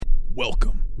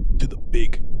Welcome to the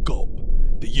Big Gulp.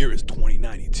 The year is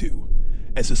 2092.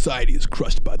 As society is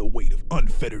crushed by the weight of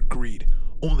unfettered greed,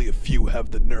 only a few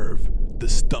have the nerve, the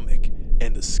stomach,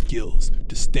 and the skills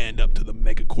to stand up to the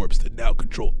megacorps that now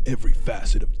control every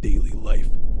facet of daily life.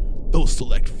 Those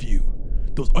select few,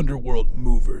 those underworld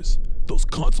movers, those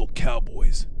console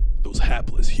cowboys, those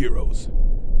hapless heroes,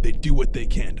 they do what they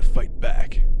can to fight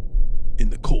back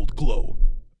in the cold glow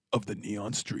of the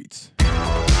neon streets.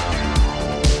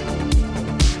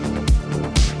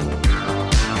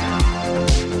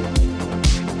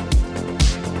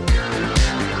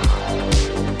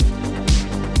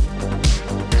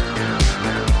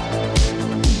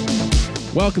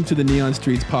 Welcome to the Neon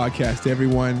Streets podcast,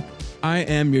 everyone. I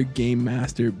am your game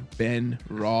master, Ben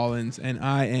Rollins, and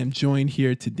I am joined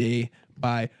here today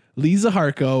by Lisa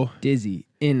Harko, Dizzy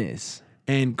Innes,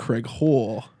 and Craig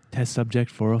Hole. Test subject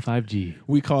 405G.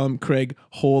 We call him Craig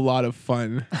Whole Lot of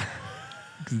Fun.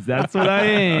 That's what I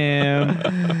am.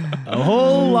 A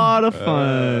whole lot of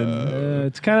fun.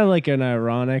 It's kind of like an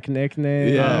ironic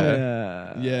nickname.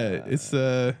 Yeah,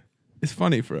 it's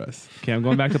funny for us. Okay, I'm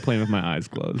going back to playing with my eyes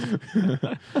closed.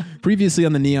 Previously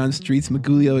on the Neon Streets,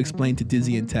 Magulio explained to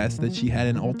Dizzy and Tess that she had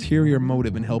an ulterior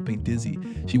motive in helping Dizzy.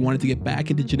 She wanted to get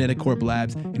back into GenetiCorp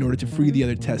labs in order to free the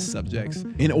other test subjects.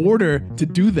 In order to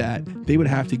do that, they would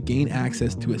have to gain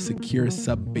access to a secure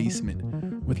sub-basement.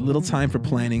 With little time for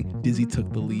planning, Dizzy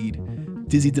took the lead.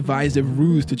 Dizzy devised a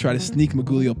ruse to try to sneak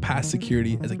Magulio past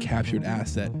security as a captured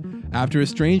asset. After a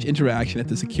strange interaction at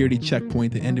the security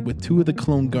checkpoint that ended with two of the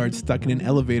clone guards stuck in an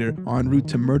elevator en route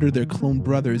to murder their clone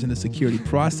brothers in the security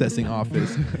processing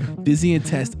office, Dizzy and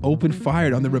Tess opened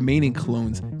fire on the remaining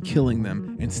clones, killing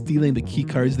them and stealing the key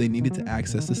cards they needed to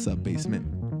access the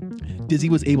sub-basement. Dizzy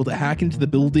was able to hack into the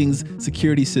building's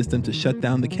security system to shut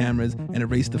down the cameras and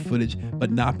erase the footage,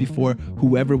 but not before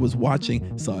whoever was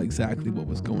watching saw exactly what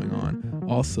was going on.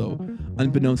 Also,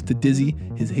 unbeknownst to Dizzy,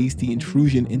 his hasty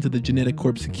intrusion into the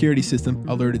GenetiCorp security system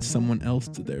alerted someone else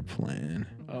to their plan.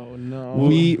 Oh no.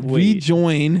 We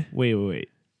rejoin. Wait.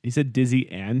 He said Dizzy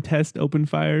and Test open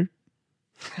fire?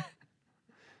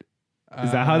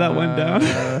 Is that how that went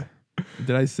down?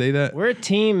 Did I say that? We're a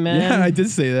team, man. Yeah, I did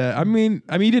say that. I mean,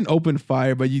 you didn't open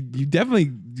fire, but you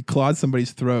definitely clawed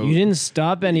somebody's throat. You didn't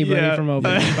stop anybody from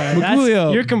opening fire.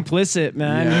 You're complicit,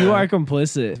 man. Yeah. You are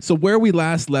complicit. So where we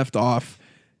last left off,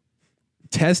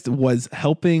 Test was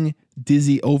helping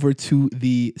Dizzy over to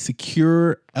the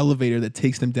secure elevator that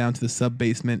takes them down to the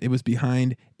sub-basement. It was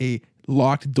behind a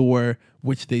locked door,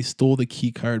 which they stole the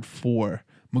key card for.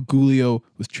 Magulio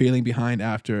was trailing behind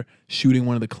after shooting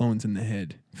one of the clones in the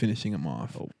head, finishing him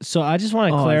off. So I just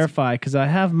want to clarify, because I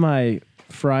have my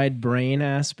fried brain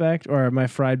aspect, or my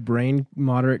fried brain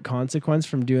moderate consequence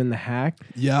from doing the hack.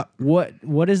 Yeah.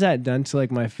 What has that done to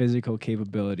like my physical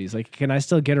capabilities? Like, can I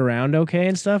still get around okay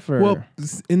and stuff? Or? Well,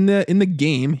 in the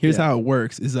game, here's how it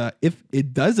works: is if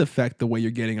it does affect the way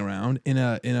you're getting around in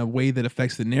a way that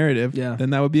affects the narrative,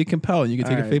 then that would be a compel, and you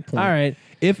can take a fate point. All right.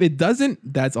 If it doesn't,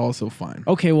 that's also fine.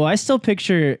 Okay, well, I still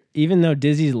picture, even though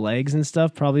Dizzy's legs and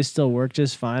stuff probably still work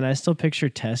just fine, I still picture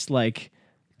Tess like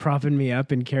propping me up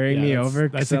and carrying me over.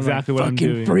 That's exactly what I'm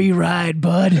doing. Fucking free ride,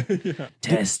 bud.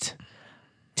 Tess,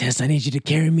 I need you to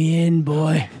carry me in,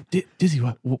 boy. Dizzy,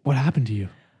 what happened to you?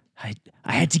 I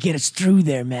had to get us through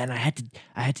there, man. I had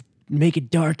to make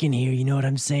it dark in here, you know what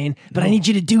I'm saying? But I need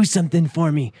you to do something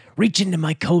for me. Reach into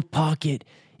my coat pocket.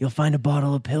 You'll find a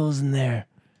bottle of pills in there.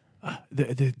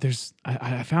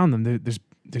 I found them.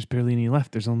 There's barely any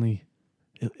left. There's only,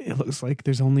 it looks like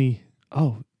there's only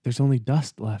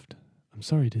dust left. I'm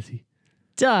sorry, Dizzy.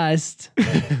 Dust?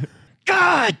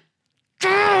 God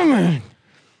damn it!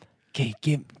 Okay,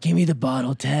 give me the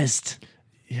bottle test.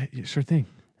 Yeah, sure thing.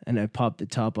 And I popped the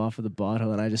top off of the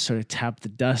bottle, and I just sort of tapped the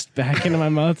dust back into my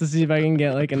mouth to see if I can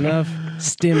get like enough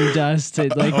stim dust to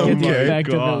like get the effect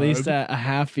of at least a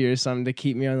halfie or something to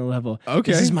keep me on the level.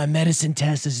 Okay. This is my medicine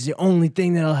test. This is the only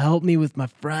thing that'll help me with my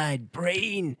fried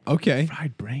brain. Okay.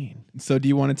 Fried brain. So do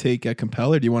you want to take a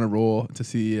compel, or do you want to roll to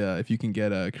see if you can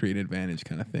get a create advantage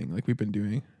kind of thing like we've been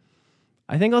doing?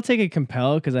 I think I'll take a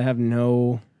compel because I have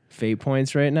no fate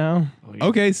points right now. Oh, yeah.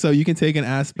 Okay, so you can take an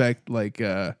aspect like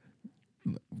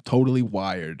totally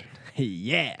wired.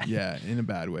 Yeah. Yeah, in a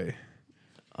bad way.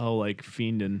 Oh, like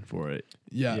fiending for it.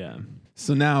 Yeah.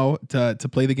 So now to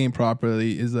play the game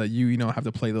properly is you have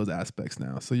to play those aspects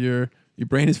now. So your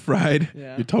brain is fried.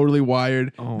 Yeah. You're totally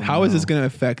wired. Oh, How is this going to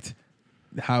affect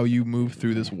how you move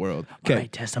through this world? Okay. All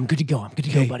right, Tess, I'm good to go,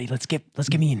 buddy. Let's get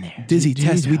me in there. Dizzy, Do you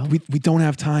Tess, need we don't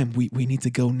have time. We need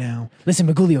to go now. Listen,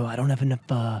 Magulio, I don't have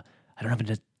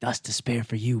enough dust to spare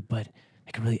for you, but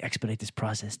I could really expedite this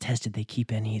process. Tess, did they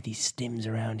keep any of these stims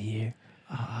around here?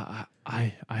 I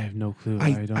I have no clue.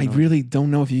 I don't know. really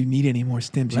don't know if you need any more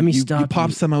stims. Let me You stop pop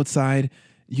you. some outside.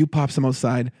 You pop some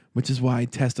outside, which is why I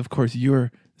test. Of course,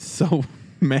 you're so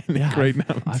manic right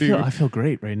now, I too. feel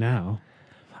great right now.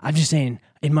 I'm just saying,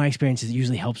 in my experience, it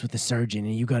usually helps with the surgeon,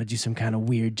 and you got to do some kind of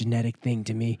weird genetic thing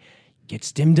to me. Get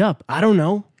stimmed up. I don't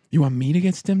know. You want me to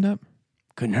get stimmed up?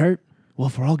 Couldn't hurt. Well,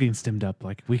 if we're all getting stimmed up,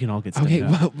 like we can all get stimmed Okay,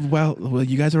 up. well,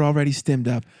 you guys are already stimmed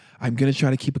up. I'm gonna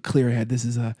try to keep a clear head. This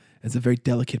is a very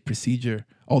delicate procedure,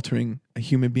 altering a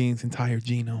human being's entire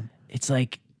genome. It's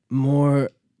like more,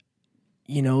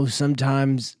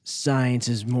 sometimes science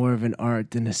is more of an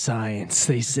art than a science,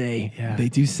 they say. Yeah. They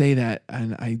do say that,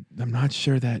 and I'm not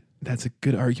sure that that's a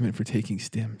good argument for taking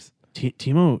stims.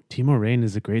 Timo Rain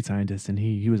is a great scientist, and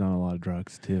he was on a lot of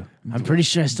drugs too. I'm pretty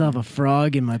sure I still have a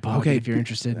frog in my pocket Okay, if you're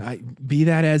interested. Be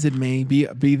that as it may, be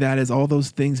that as all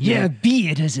those things. Yeah, may, be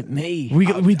it as it may. We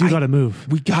do got to move.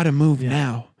 we gotta move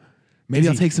now. Maybe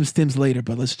I'll Dizzy. take some stims later,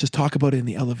 but let's just talk about it in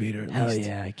the elevator. At Hell least.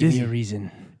 yeah, give me Dizzy. a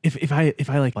reason. If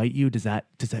I like bite you, does that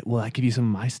will that give you some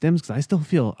of my stims?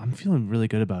 Because I'm feeling really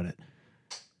good about it.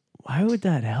 Why would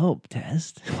that help,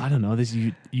 Test? Well, I don't know. This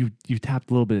you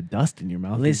tapped a little bit of dust in your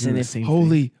mouth. You're Listen, doing the if- same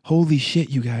thing. Holy shit,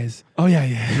 you guys! Oh yeah.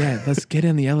 Yeah, let's get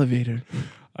in the elevator.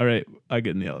 All right, I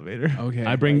get in the elevator. Okay.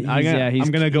 I'm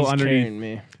gonna go underneath.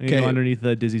 me. I'm gonna go Okay. underneath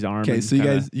Dizzy's arm. Okay, and so you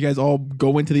kinda- guys all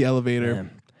go into the elevator.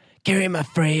 Carry my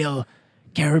frail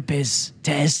carapace,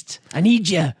 Test. I need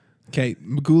you. Okay,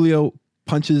 Magulio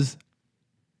punches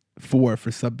 4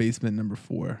 for sub basement number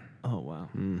 4. Oh wow.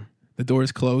 The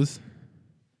doors close.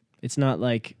 It's not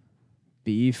like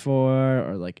B4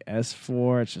 or like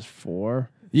S4. It's just 4.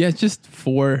 Yeah, it's just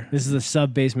 4. This is the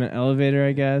sub basement elevator,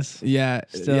 I guess. Yeah,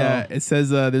 Still. yeah. It says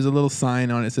there's a little sign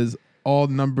on it. It says all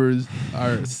numbers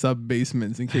are sub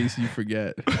basements in case you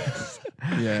forget.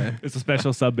 Yeah, It's a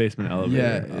special sub basement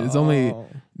elevator. yeah.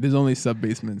 There's only sub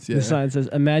basements. Yeah, The sign says,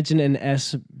 imagine an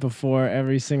S before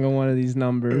every single one of these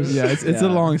numbers. yeah. It's a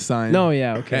long sign. No,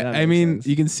 yeah, okay. that I makes mean, sense.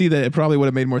 you can see that it probably would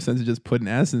have made more sense to just put an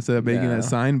S instead of making Yeah. that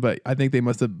sign, but I think they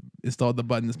must have installed the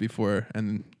buttons before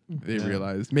and they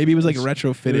realized. Maybe it was like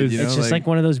retrofitted, you know? It's just like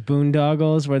one of those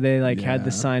boondoggles where they like had Yeah.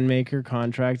 the sign maker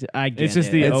contract. I get It's just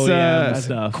it. the It's, OEM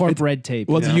stuff. corp red tape.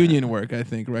 well, it's you know? union work, I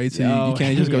think, right? So Oh, you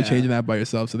can't just go yeah. changing that by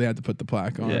yourself, so they had to put the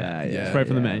plaque on. Yeah, yeah. It's right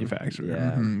from the yeah. manufacturer.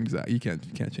 Yeah. Exactly. You can't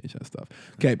change that stuff.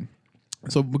 Okay.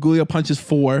 So Magulio punches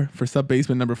 4 for sub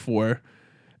basement number 4.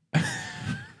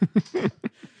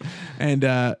 And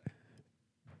the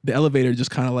elevator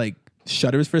just kind of like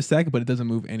shudders for a second, but it doesn't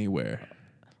move anywhere.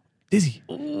 Dizzy.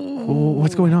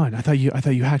 What's going on? I thought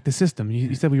you hacked the system.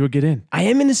 You said we would get in. I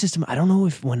am in the system. I don't know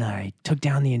if when I took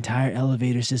down the entire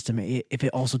elevator system, if it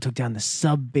also took down the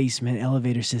sub basement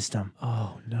elevator system.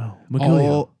 Oh no, Magulio.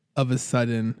 All of a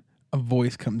sudden, a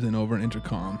voice comes in over an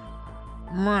intercom.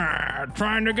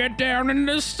 Trying to get down in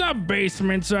the sub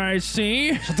basements, I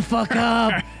see. Shut the fuck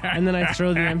up! And then I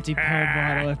throw the empty pill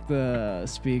bottle at the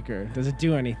speaker. Does it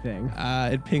do anything?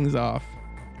 It pings off.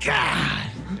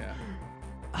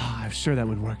 I'm sure that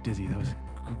would work, Dizzy. That was a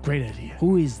great idea.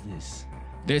 Who is this?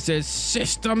 This is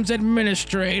Systems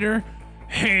Administrator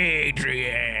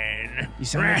Hadrian. You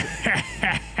sound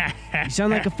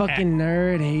like a fucking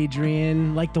nerd,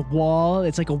 Adrian. Like the wall.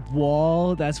 It's like a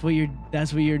wall. That's what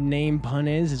your name pun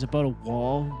is. It's about a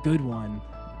wall. Good one.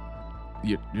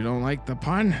 You don't like the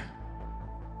pun?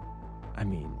 I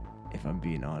mean, if I'm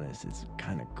being honest, it's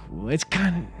kind of cool. It's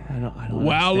kind of. I don't.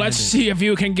 Well, let's see if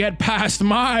you can get past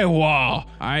my wall.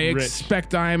 I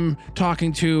expect I'm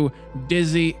talking to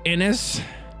Dizzy Innes.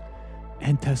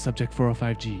 And test subject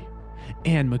 405G,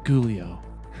 and Magulio.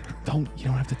 You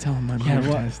don't have to tell him I'm Yeah, here,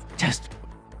 what? Test. Test.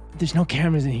 There's no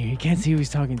cameras in here. You can't see who he's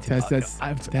talking to. Test.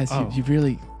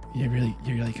 You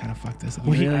really kind of fucked us up.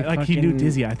 Well, he really he knew fucking-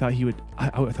 Dizzy. I thought he would. I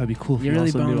thought it'd be cool if You he really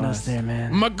also knew boned us. us there,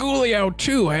 man. Magulio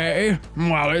too, hey?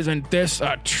 Well, isn't this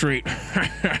a treat?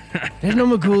 There's no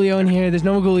Magulio in here. There's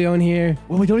no Magulio in here.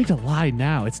 Well, we don't need to lie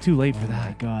now. It's too late for Oh my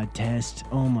that. god, Test.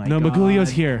 Oh my No, god.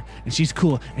 Magulio's here, and she's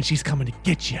cool, and she's coming to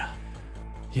get you.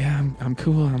 Yeah, I'm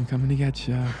cool. I'm coming to get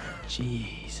you.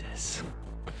 Jesus.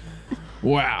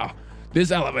 Wow. This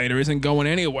elevator isn't going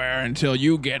anywhere until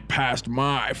you get past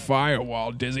my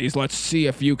firewall, Dizzies. Let's see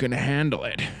if you can handle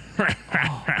it.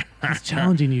 He's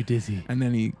challenging you, Dizzy. And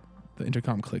then the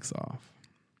intercom clicks off.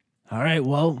 All right,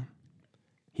 well,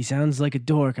 he sounds like a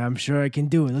dork. I'm sure I can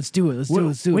do it. Let's do it. Let's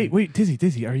do it. Wait,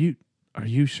 Dizzy. Are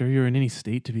you sure you're in any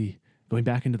state to be going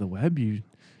back into the web?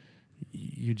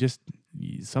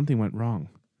 Something went wrong.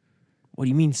 What do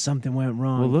you mean something went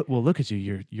wrong? Well, look at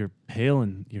you. You're pale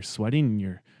and you're sweating and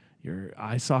Your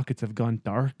eye sockets have gone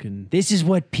dark, and This is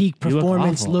what peak You look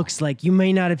performance awful. looks like. You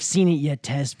may not have seen it yet,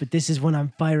 Test, but this is when I'm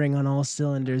firing on all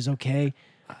cylinders, okay?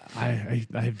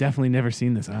 I've definitely never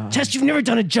seen this. Test, you've never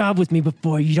done a job with me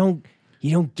before. You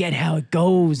don't get how it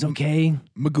goes, okay?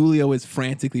 Magulio is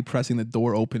frantically pressing the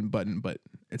door open button, but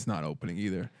it's not opening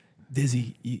either.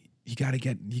 Dizzy, you gotta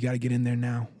get in there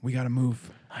now. We gotta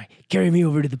move. All right, carry me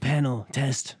over to the panel,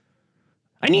 Test.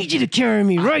 I need you to carry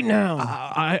me right now.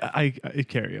 I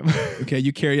carry him. Okay,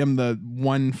 you carry him the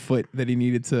 1 foot that he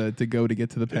needed to go to get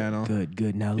to the panel.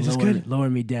 Good. Now Is this lower, good? lower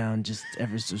me down just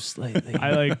ever so slightly.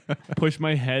 I like push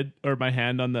my head or my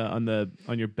hand on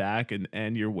your back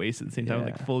and your waist at the same time,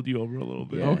 like Yeah. fold you over a little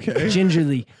bit. Okay.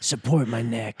 Gingerly support my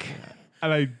neck.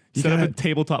 And I set up gotta- a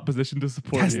tabletop position to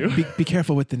support Tess, you. be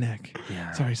careful with the neck.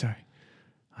 Yeah. Sorry.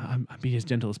 I'm being as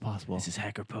gentle as possible. This is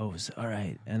hacker pose. All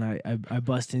right, and I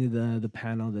bust into the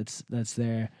panel that's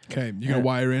there. Okay, you're gonna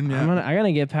wire in. Yeah. I'm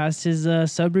gonna get past his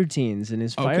subroutines and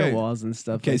his Okay. firewalls and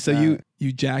stuff. Okay, like so that.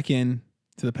 you jack in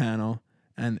to the panel,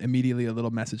 and immediately a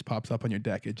little message pops up on your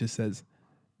deck. It just says,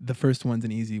 "The first one's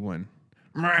an easy one."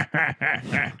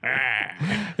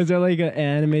 Is there like an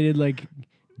animated like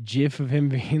GIF of him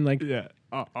being like? Yeah.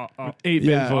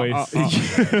 8-bit voice.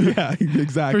 Yeah,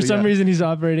 exactly. For some yeah. reason, he's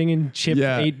operating in chip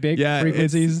 8-bit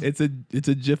frequencies. It's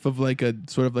a gif of like a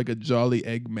sort of like a jolly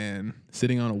Eggman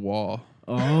sitting on a wall.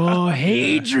 Oh,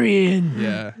 Hadrian!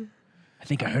 Yeah. I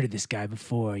think I heard of this guy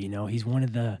before. You know, he's one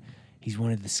of the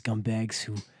scumbags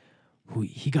who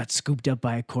he got scooped up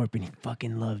by a corp and he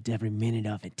fucking loved every minute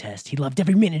of it. Test. He loved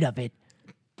every minute of it.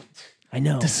 I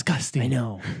know. Disgusting. I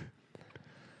know.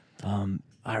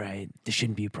 All right, this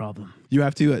shouldn't be a problem. You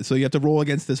have to roll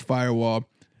against this firewall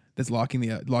that's locking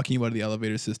you out of the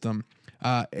elevator system.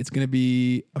 It's gonna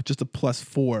be just a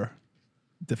 +4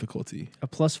 difficulty. A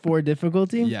 +4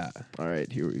 difficulty? Yeah. All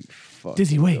right, here we fucking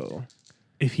Dizzy, wait. go.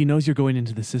 If he knows you're going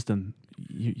into the system,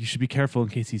 you should be careful in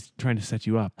case he's trying to set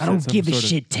you up. I don't give a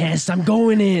shit, Test. I'm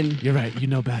going in. You're right. You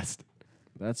know best.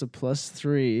 That's a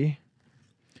 +3.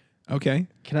 Okay.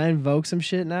 Can I invoke some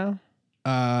shit now?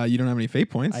 You don't have any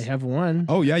fate points. I have one.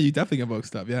 Oh yeah, you definitely invoke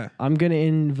stuff. Yeah. I'm going to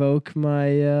invoke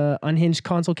my unhinged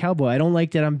console cowboy. I don't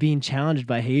like that I'm being challenged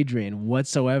by Hadrian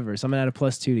whatsoever. So I'm going to add a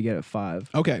 +2 to get it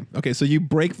 5. Okay. So you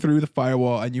break through the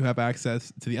firewall and you have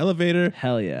access to the elevator.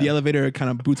 Hell yeah. The elevator kind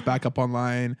of boots back up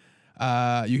online.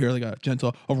 You hear like a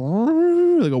gentle,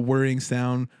 like a whirring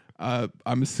sound.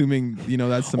 I'm assuming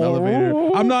that's some elevator.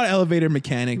 I'm not an elevator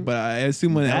mechanic, but I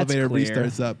assume when the That's elevator clear.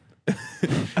 restarts up,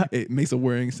 it makes a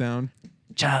whirring sound.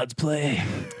 Child's play.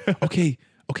 Okay,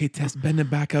 Tess, bend him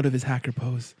back out of his hacker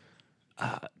pose.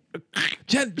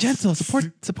 Gentle,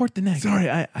 support the neck. Sorry,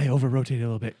 I over-rotated a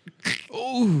little bit.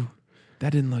 Ooh,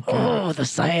 that didn't look good. Oh, the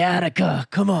sciatica.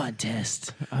 Come on,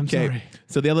 Test. I'm Okay, sorry.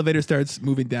 so the elevator starts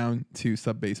moving down to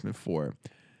sub-basement 4.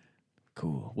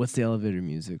 Cool. What's the elevator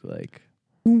music like?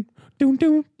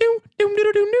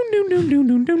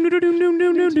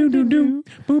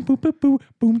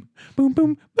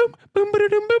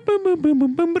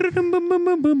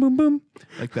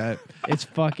 Like that. It's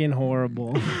fucking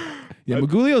horrible. Yeah,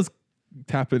 Magulio's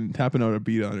tapping out a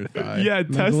beat on her thigh. Yeah,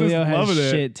 Tess is Magulio has loving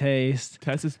it. shit taste.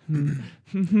 Tess is.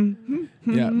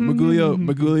 Yeah,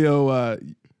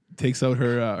 Magulio takes out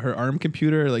her arm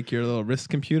computer, like your little wrist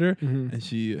computer, and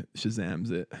she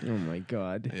Shazams it. Oh my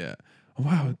god. Yeah.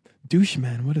 Wow, douche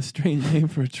man, what a strange name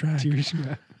for a track.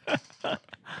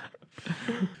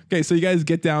 Okay, so you guys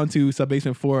get down to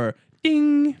sub-basement 4.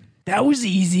 Ding. That was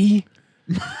easy.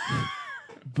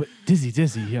 But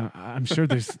Dizzy, yeah, I'm sure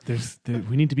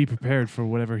we need to be prepared for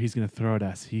whatever he's gonna throw at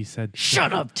us. He said,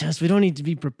 Shut up, Tess. We don't need to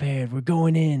be prepared. We're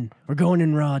going in. We're going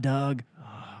in raw, dog.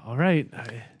 "All right,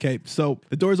 Okay, so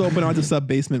the doors open onto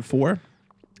sub-basement 4.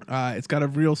 It's got a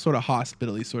real sort of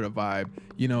hospital-y sort of vibe.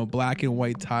 Black and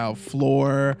white tile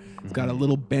floor. It's got a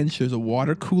little bench. There's a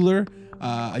water cooler,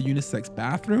 a unisex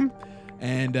bathroom,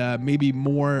 and maybe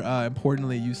more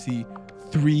importantly, you see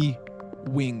 3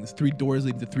 doors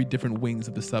leading to 3 different wings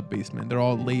of the sub-basement. They're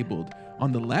all labeled.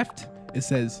 On the left, it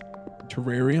says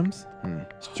terrariums.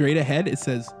 Straight ahead, it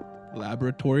says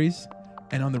laboratories.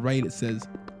 And on the right, it says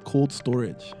cold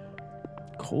storage.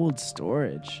 Cold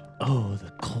storage. oh,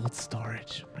 the cold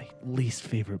storage, my least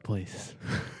favorite place."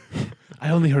 I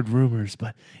only heard rumors,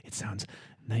 but it sounds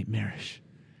nightmarish.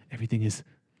 Everything is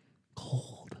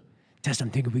cold. Tess, I'm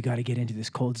thinking we got to get into this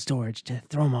cold storage to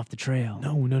throw him off the trail.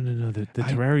 No. The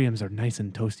terrariums are nice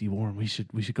and toasty warm. We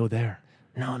should go there.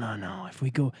 No. If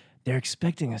we go, they're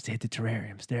expecting us to hit the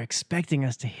terrariums. They're expecting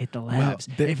us to hit the labs.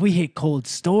 they- If we hit cold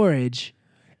storage,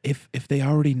 If they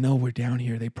already know we're down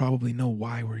here, they probably know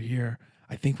why we're here.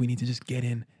 I think we need to just get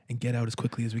in and get out as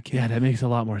quickly as we can. Yeah, that makes a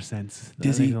lot more sense.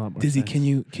 Dizzy, can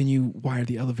you wire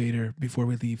the elevator before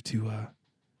we leave to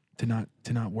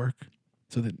not work,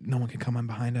 so that no one can come on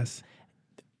behind us?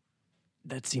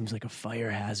 That seems like a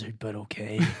fire hazard, but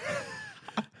okay.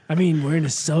 I mean, we're in a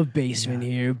sub basement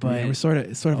here, but Yeah, we're sort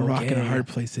of a rock and a okay. hard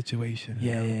place situation.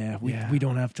 yeah. We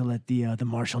don't have to let the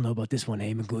marshal know about this one,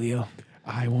 eh, Maglio?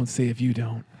 I won't say if you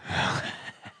don't.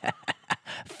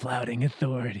 Flouting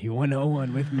authority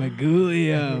 101 with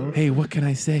Maglio. Hey, what can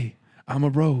I say? I'm a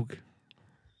rogue.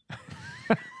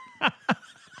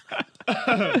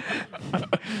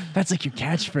 That's like your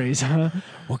catchphrase, huh?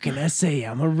 What can I say?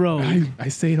 I'm a rogue. I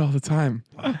say it all the time.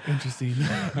 Interesting.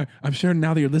 I'm sure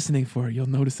now that you're listening for it, you'll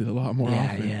notice it a lot more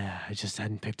often. Yeah. I just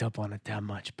hadn't picked up on it that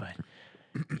much, but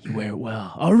you wear it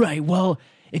well. All right, well,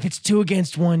 if it's 2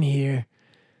 against 1 here,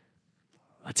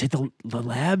 let's hit the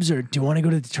labs, or do you want to go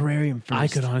to the terrarium first? I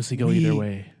could honestly go either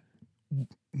way.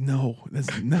 No,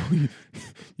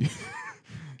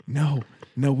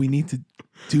 no. We need to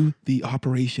do the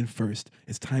operation first.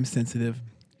 It's time sensitive.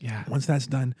 Yeah. Once that's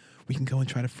done, we can go and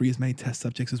try to free as many test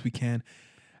subjects as we can.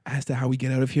 As to how we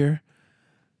get out of here,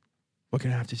 we're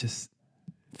gonna have to just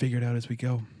figure it out as we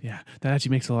go. Yeah, that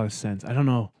actually makes a lot of sense. I don't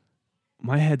know.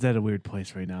 My head's at a weird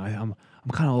place right now. I'm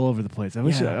kind of all over the place. I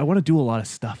wish Yeah. I want to do a lot of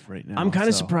stuff right now. I'm kind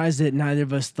of so- surprised that neither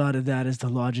of us thought of that as the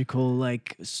logical way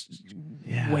to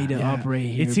Yeah. operate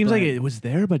here. It seems like but- it was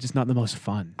there, but just not the most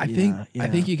fun. I Yeah.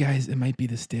 think you guys, it might be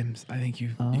the stims. I think you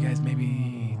guys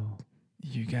maybe Oh.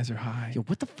 you guys are high. Yo,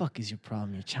 what the fuck is your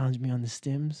problem? You challenge me on the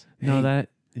stims? No, Hey, that.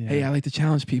 Yeah. Hey, I like to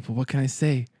challenge people. What can I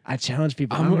say? I challenge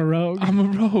people. I'm a rogue. I'm a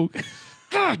rogue.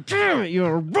 God damn it,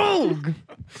 you're a rogue.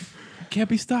 Can't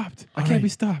be stopped. I All can't right. be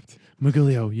stopped.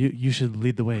 Magulio, you should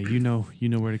lead the way. You know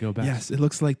where to go best. Yes, it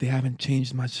looks like they haven't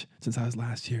changed much since I was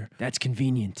last here. That's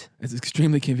convenient. It's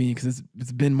extremely convenient because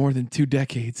it's been more than 2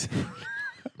 decades.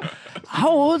 How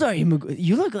old are you?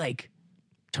 You look like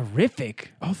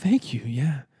terrific. Oh, thank you.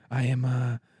 Yeah, I am.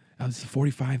 I was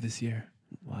 45 this year.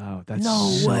 Wow, that's No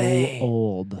so way.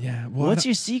 old. Yeah. Well, What's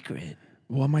your secret?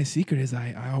 well, my secret is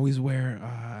I always wear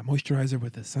moisturizer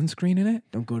with a sunscreen in it.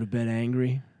 Don't go to bed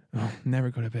angry. Oh, never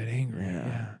go to bed angry. Yeah.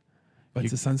 Yeah. But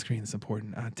it's the sunscreen that's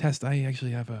important. Test, I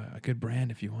actually have a good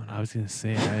brand if you want. I was gonna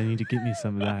say I need to get me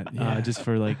some of that, Yeah. just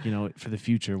for for the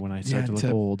future when I start Yeah, to look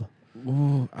to- old.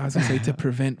 Ooh, I was going to say to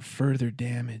prevent further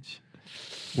damage.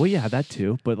 Well, yeah, that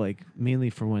too, but mainly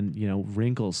for when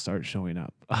wrinkles start showing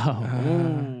up.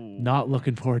 Oh, not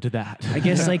looking forward to that. I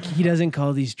guess he doesn't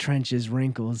call these trenches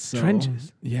wrinkles. So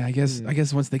trenches. Yeah, I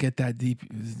guess once they get that deep,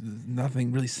 there's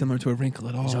nothing really similar to a wrinkle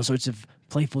at all. There's all sorts of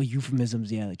playful euphemisms.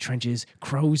 Yeah, like trenches,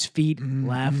 crow's feet,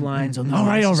 laugh lines. Although All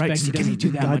right, I all right. suspect he doesn't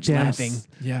do that much Goddamn laughing.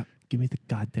 Yeah. Give me the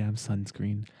goddamn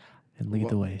sunscreen and lead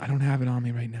the Well, way. I don't have it on me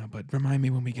right now, but remind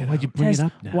me when we get Why'd out. you bring it Tess,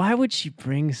 up now? why would she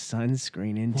bring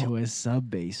sunscreen into a sub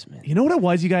basement? You know what it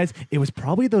was, you guys? It was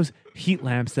probably those heat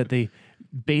lamps that they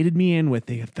baited me in with.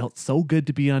 They felt so good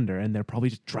to be under, and they're probably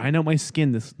just drying out my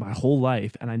skin my whole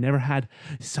life. And I never had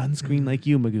sunscreen like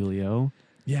you, Magulio.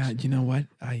 Yeah, you know what?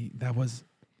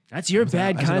 That's your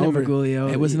bad as an kind of over-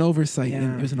 Magulio. It was an oversight.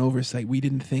 Yeah. It was an oversight. We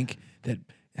didn't think that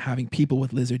having people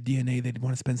with lizard DNA, they'd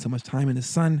want to spend so much time in the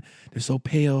sun. They're so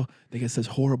pale. They get such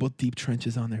horrible deep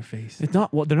trenches on their face. It's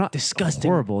not. Well, they're not disgusting.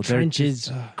 horrible. They're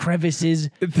Trenches, crevices,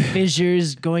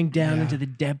 fissures going down Yeah. into the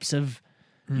depths of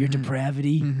your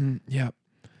depravity. Mm-hmm. Yeah.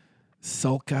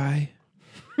 Sulk eye.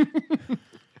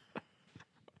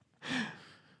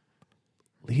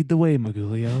 Lead the way,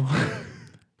 Magulio.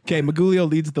 Okay, Magulio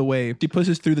leads the way. She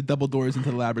pushes through the double doors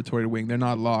into the laboratory wing. They're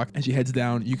not locked. And she heads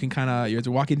down. You can you're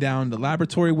walking down the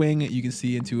laboratory wing. You can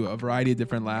see into a variety of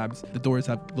different labs. The doors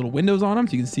have little windows on them,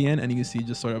 so you can see in, and you can see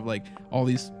just sort of all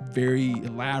these very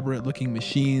elaborate looking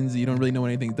machines. You don't really know what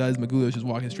anything does. Magulio's just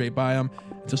walking straight by them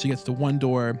until she gets to one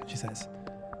door. She says,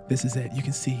 "This is it. You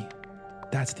can see.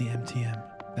 That's the MTM.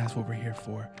 That's what we're here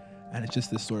for." And it's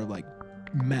just this sort of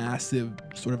massive,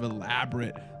 sort of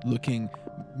elaborate looking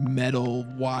metal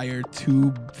wire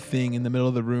tube thing in the middle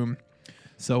of the room.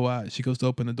 So she goes to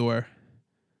open the door.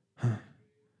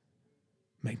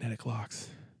 Magnetic locks.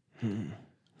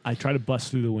 I try to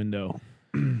bust through the window.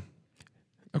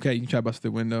 Okay, you can try to bust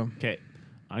through the window. Okay,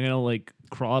 I'm gonna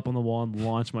crawl up on the wall and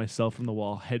launch myself from the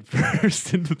wall head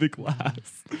first into the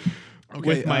glass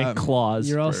with my claws.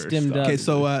 You're all first. stimmed up. Okay,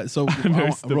 so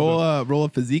very stimmed roll a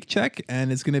physique check,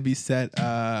 and it's gonna be set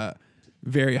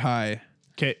very high.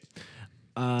 Okay.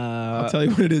 I'll tell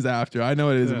you what it is after. I know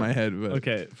what it is in my head, but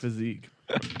Okay, physique.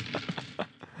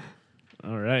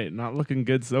 All right, not looking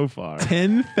good so far.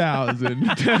 10,000.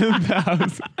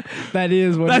 10,000. that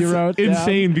is what That's you wrote down.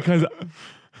 insane because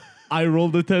I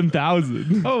rolled a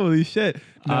 10,000. Holy shit!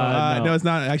 No, No. it's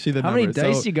not actually the How number. many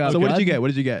dice you got, So what did God? you get? What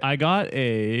did you get? I got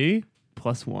a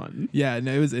 +1. Yeah,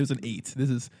 no, it was an 8. This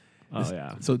is. Oh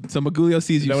yeah. So Magulio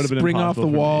sees That you would've been spring off the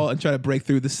impossible for wall me. and try to break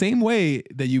through the same way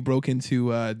that you broke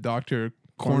into Dr.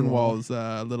 Cornwall's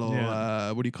little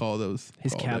Yeah. what do you call those?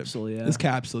 His called? capsule, yeah. His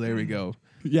capsule. There we go.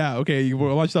 Yeah. Okay. You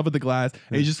launch up at the glass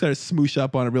and you just kind of smoosh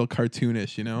up on a real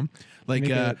cartoonish, you know, like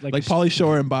Make a- like like a Pauly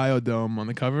Shore and Biodome on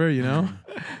the cover, you know.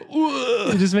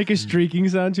 You just make a streaking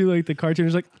sound too, like the cartoon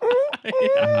is like.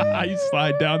 You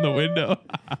slide down the window.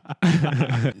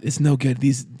 It's no good.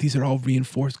 These are all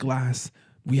reinforced glass.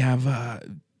 We have a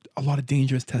lot of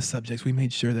dangerous test subjects. We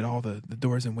made sure that all the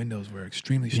doors and windows were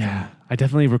extremely strong. Yeah, I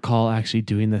definitely recall actually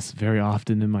doing this very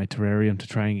often in my terrarium to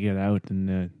try and get out,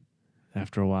 and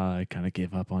after a while, I kind of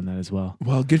gave up on that as well.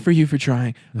 Well, good for you for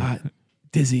trying.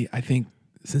 Dizzy, I think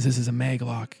since this is a mag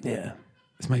lock, Yeah.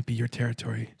 this might be your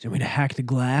territory. So we to hack the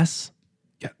glass?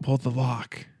 Yeah, pull the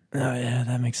lock. Oh, yeah,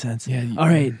 that makes sense. Yeah. All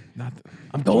right, Not.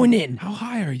 I'm going in. How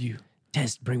high are you?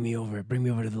 Test, bring me over. Bring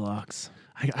me over to the locks.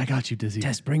 I got you, Dizzy.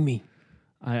 Test, bring me.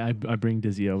 I bring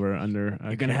Dizzy over under.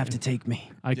 You're going to have to take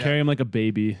me. I carry him like a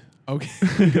baby. Okay,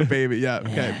 good baby. Yeah.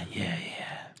 Okay. Yeah.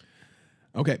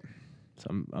 Okay. So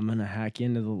I'm going to hack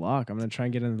into the lock. I'm going to try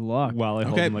and get into the lock. While I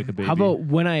hold Okay. him like a baby. How about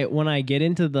when I get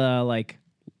into the like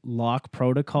lock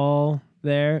protocol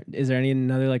there, is there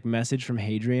another like message from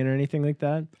Hadrian or anything like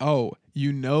that? Oh,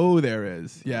 you know there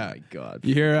is. Yeah. Oh my God.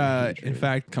 You hear, in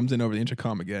fact, comes in over the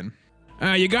intercom again.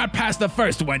 You got past the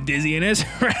first one, dizziness.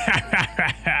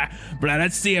 But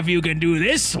let's see if you can do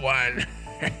this one.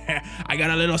 I got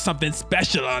a little something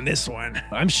special on this one.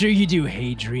 I'm sure you do,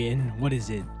 Hadrian. What is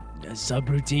it? A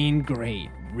subroutine? Great.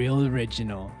 Real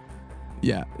original.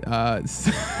 Yeah.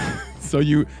 So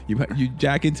you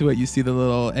jack into it. You see the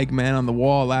little Eggman on the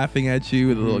wall laughing at you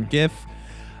with a little GIF.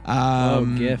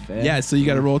 GIF, eh? Yeah. So you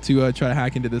got to roll to try to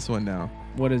hack into this one now.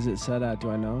 What is it set at?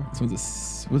 Do I know? This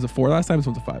one's was a 4 last time. This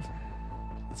one's a 5.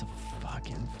 It's a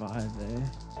fucking 5, eh?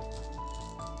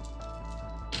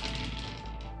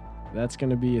 That's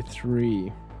gonna be a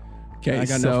 3. Okay. I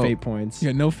got no fate points. You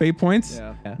got no fate points.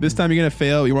 Yeah. This time you're gonna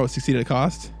fail. You won't succeed at a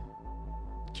cost.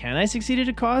 Can I succeed at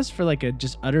a cost for like a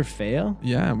just utter fail?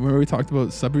 Yeah. Remember we talked about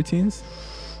subroutines.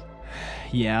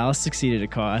 Yeah, I'll succeed at a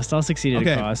cost. I'll succeed at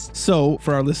a cost. So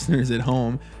for our listeners at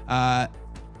home,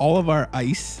 all of our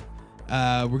ice,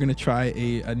 we're gonna try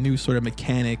a new sort of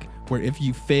mechanic where if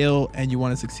you fail and you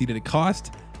want to succeed at a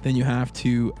cost, then you have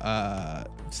to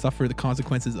suffer the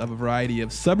consequences of a variety of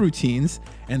subroutines,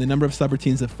 and the number of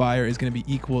subroutines that fire is going to be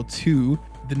equal to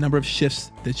the number of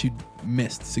shifts that you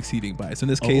missed succeeding by. So in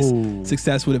this case,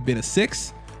 success would have been a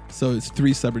 6, so it's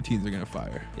 3 subroutines are going to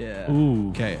fire. Yeah. Ooh.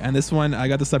 Okay, and this one, I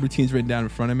got the subroutines written down in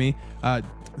front of me.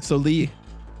 So Lee,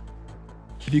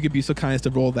 if you could be so kind as to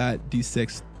roll that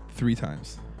d6 3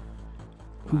 times.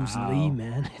 Who's Lee,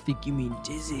 man? I think you mean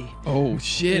Dizzy. Oh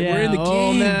shit, Yeah, we're in the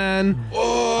game. Man.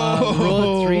 Oh,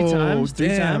 roll it 3 times? 3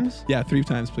 damn. times? Yeah, 3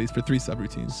 times, please, for 3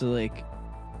 subroutines. So like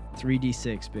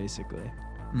 3d6 basically.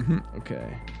 Mm-hmm.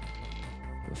 Okay.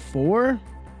 A 4,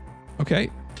 Okay.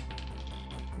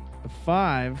 a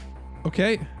 5,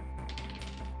 Okay.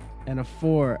 and a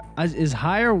 4. Is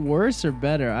higher worse or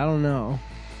better? I don't know.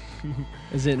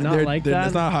 Is it not like that?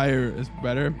 It's not higher, it's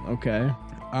better. Okay.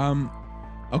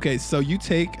 Okay, so you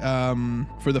take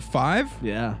for the 5,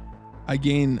 Yeah. I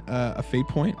gain a fate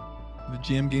point. The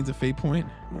GM gains a fate point.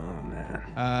 Oh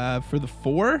man. For the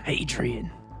 4,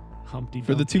 Hadrian. Humpty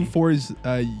for the 2 Dumpty.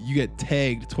 4s, you get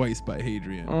tagged twice by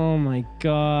Hadrian. Oh my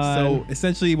god. So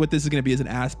essentially, what this is going to be is an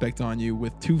aspect on you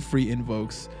with 2 free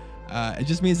invokes. It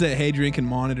just means that Hadrian can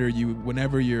monitor you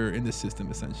whenever you're in the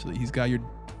system. Essentially, he's got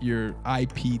your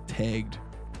IP tagged.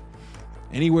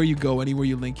 Anywhere you go, anywhere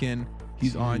you link in,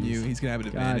 he's on you. He's gonna have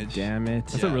an God advantage. damn it.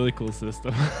 That's a really cool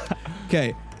system.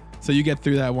 Okay, so you get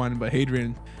through that one, but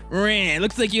Hadrian.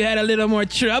 Looks like you had a little more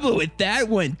trouble with that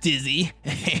one, Dizzy.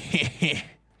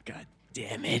 God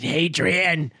damn it,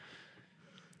 Hadrian.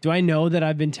 Do I know that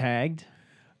I've been tagged?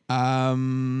 What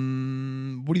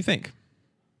do you think?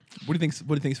 What do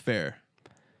you think's fair?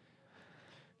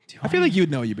 I feel like you'd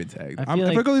know you've been tagged. I I'm feel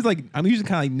like- I'm using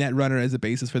kind of like Netrunner as a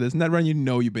basis for this. Netrunner, you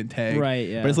know you've been tagged, Right,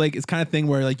 yeah. But it's like it's kind of thing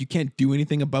where like you can't do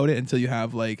anything about it until you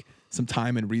have like some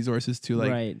time and resources to like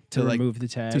right. To like remove the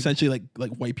tag. to essentially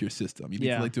like wipe your system. You need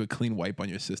Yeah. to like do a clean wipe on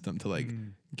your system to like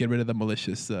get rid of the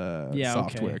malicious yeah,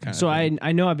 software okay. kind So of thing.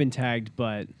 I know I've been tagged,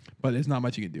 but But there's not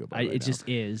much you can do about it. it right just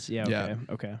is. Yeah, Yeah. okay.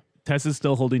 Okay. Tess is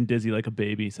still holding Dizzy like a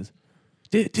baby. He says,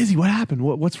 Dizzy, what happened?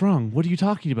 What's wrong? What are you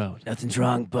talking about? Nothing's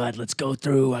wrong, bud. Let's go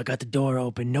through. I got the door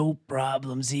open. No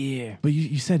problems here. But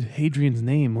you said Hadrian's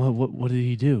name. What did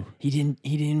he do? He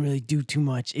didn't really do too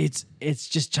much. It's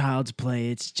just child's play.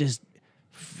 It's just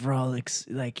frolics.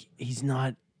 Like, he's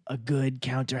not a good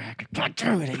counter hacker. God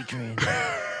damn it, Adrian.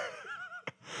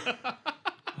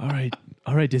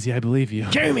 All right, Dizzy, I believe you.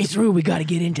 Carry me through. We got to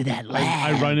get into that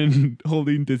lab. I run in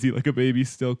holding Dizzy like a baby,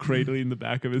 still cradling the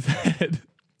back of his head.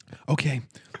 Okay,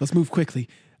 let's move quickly.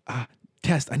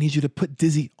 Test, I need you to put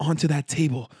Dizzy onto that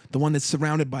table, the one that's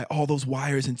surrounded by all those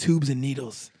wires and tubes and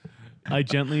needles. I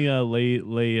gently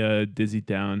lay Dizzy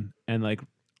down, and like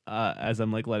as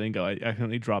I'm like letting go, I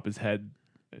accidentally drop his head,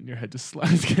 and your head just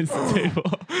slams against the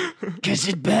table. Kiss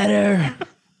it better.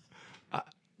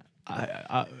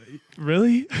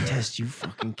 Really? Test, you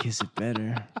fucking kiss it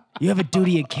better. You have a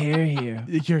duty of care here.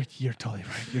 You're totally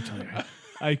right. You're totally right.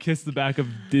 I kiss the back of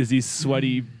Dizzy's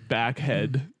sweaty back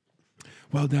head.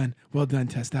 Well done,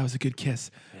 Tess. That was a good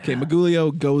kiss. Okay,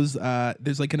 Magulio goes.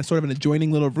 There's like in a sort of an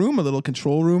adjoining little room, a little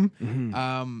control room,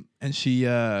 and she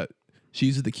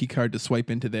uses the key card to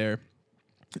swipe into there,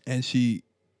 and she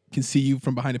can see you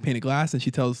from behind a pane of glass, and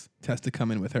she tells Tess to come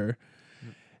in with her,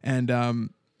 and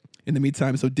in the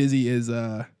meantime, so Dizzy is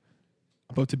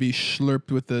about to be slurped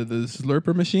with the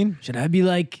slurper machine. Should I be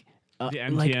like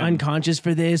unconscious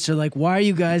for this, or like, why are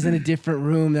you guys in a different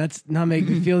room? That's not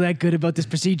making me feel that good about this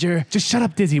procedure. Just shut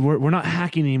up, Dizzy. We're not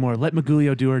hacking anymore. Let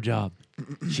Magulio do her job.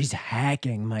 She's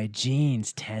hacking my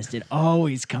genes. Test. It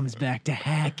always comes back to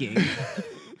hacking.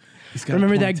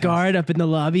 Remember that guard up in the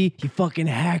lobby? He fucking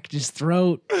hacked his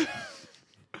throat.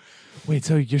 Wait,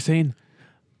 so you're saying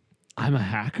I'm a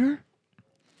hacker?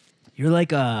 You're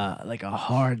like a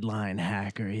hardline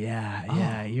hacker.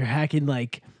 Yeah. You're hacking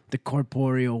like the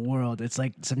corporeal world. It's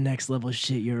like some next level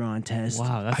shit you're on, Test.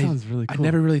 Wow, that sounds really cool. I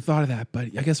never really thought of that, but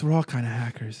I guess we're all kind of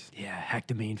hackers. Yeah, hack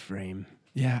the mainframe.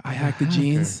 Yeah, I hack the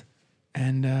genes,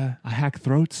 and I hack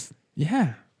throats.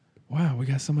 Yeah. Wow, we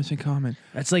got so much in common.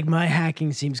 That's like my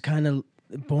hacking seems kind of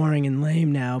boring and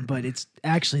lame now, but it's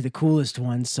actually the coolest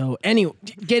one. So anyway,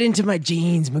 get into my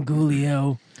genes,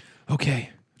 Magulio. Okay.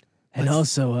 And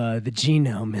also the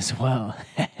genome as well.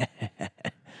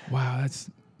 Wow, that's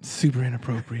super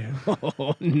inappropriate.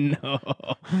 Oh, no.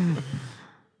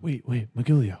 Wait,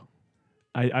 Magulio.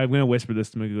 I'm going to whisper this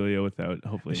to Magulio without,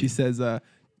 hopefully. She says,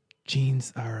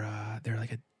 genes are, they're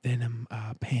like a denim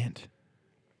pant.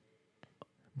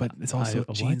 But it's also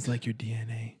genes like your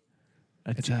DNA.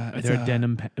 It's a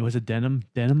denim. It was a denim.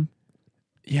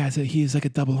 Yeah, he's like a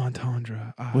double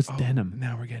entendre. What's denim?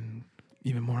 Now we're getting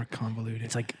even more convoluted.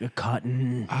 It's like a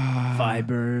cotton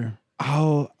fiber.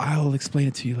 I'll explain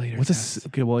it to you later. What's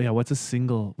a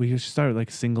single? We should start like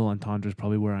single entendres.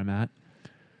 Probably where I'm at.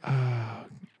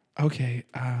 Okay.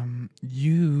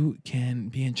 You can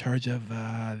be in charge of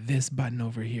this button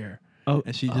over here. Oh,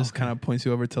 and she just kind of points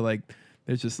you over to like.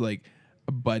 There's just like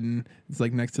a button. It's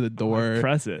like next to the door.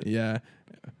 Press it. Yeah.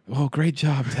 Oh, great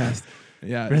job, Tess.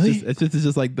 Yeah. Really? It's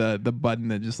just like the button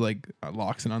that just like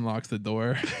locks and unlocks the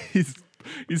door.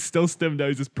 He's still stemmed out.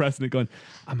 He's just pressing it, going,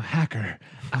 "I'm a hacker.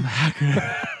 I'm a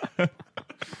hacker."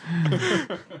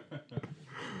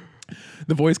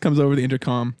 The voice comes over the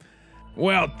intercom.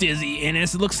 Well, Dizzy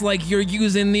Innes, looks like you're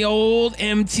using the old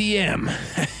MTM.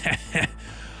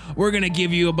 We're gonna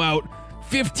give you about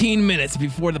 15 minutes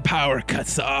before the power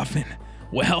cuts off, and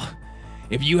well,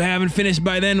 if you haven't finished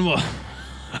by then, well,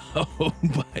 oh,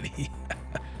 buddy.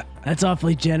 That's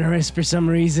awfully generous for some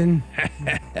reason.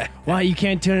 Why, you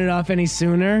can't turn it off any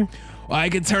sooner? Well, I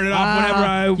can turn it off whenever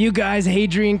I... You guys,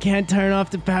 Hadrian can't turn off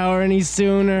the power any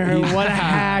sooner. What a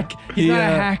hack. He's not a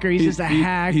hacker, he's just a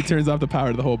hack. He turns off the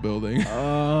power to the whole building.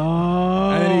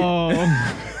 Oh.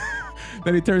 And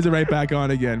then he turns it right back on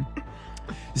again.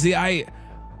 See, I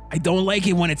don't like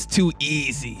it when it's too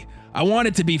easy. I want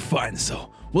it to be fun,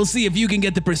 so we'll see if you can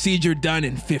get the procedure done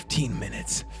in 15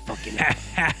 minutes. Fucking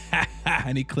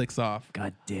and he clicks off.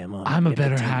 God damn. I'm a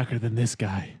better hacker than this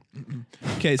guy.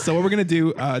 Okay, so what we're gonna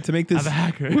do to make this I'm a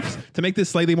hacker. To make this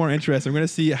slightly more interesting, we're gonna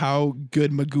see how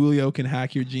good Magulio can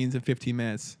hack your genes in 15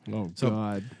 minutes. Oh So,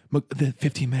 God! The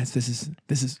 15 minutes. This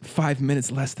is 5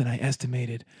 minutes less than I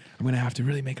estimated. I'm gonna have to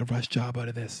really make a rush job out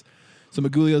of this. So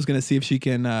Magulio's gonna see if she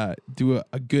can do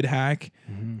a good hack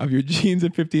of your genes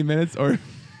in 15 minutes, or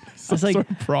some It's like, sort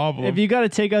of problem. if you got to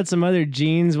take out some other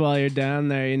genes while you're down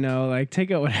there, you know, like take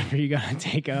out whatever you got to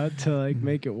take out to like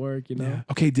make it work, you know? Yeah.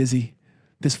 Okay, Dizzy.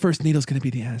 This first needle's gonna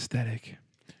be the anesthetic.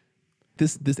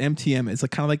 This MTM is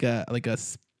kind of like a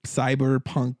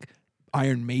cyberpunk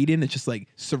Iron Maiden. It's just like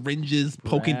syringes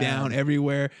poking down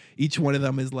everywhere. Each one of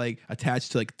them is like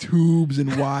attached to like tubes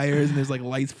and wires, and there's like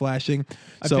lights flashing.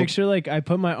 I picture like I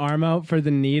put my arm out for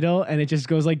the needle and it just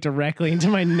goes like directly into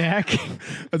my neck.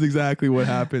 That's exactly what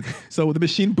happens. So the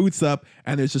machine boots up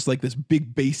and there's just like this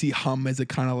big bassy hum as it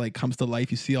kind of like comes to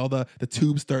life. You see all the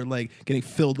tubes start like getting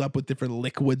filled up with different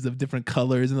liquids of different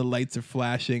colors and the lights are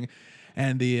flashing.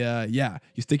 And you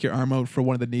stick your arm out for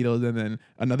one of the needles and then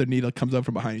another needle comes up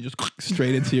from behind you, just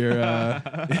straight into your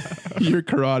your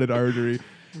carotid artery.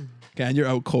 Okay, and you're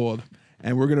out cold.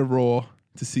 And we're going to roll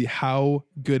to see how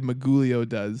good Magulio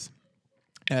does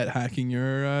at hacking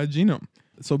your genome.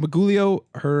 So Magulio,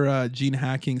 her gene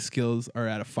hacking skills are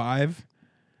at a 5.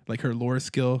 Like her lore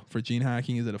skill for gene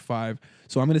hacking is at a 5.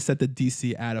 So I'm going to set the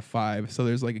DC at a 5. So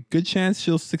there's like a good chance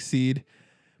she'll succeed.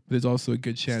 But there's also a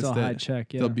good chance Still that high check,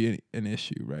 there'll be an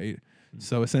issue, right?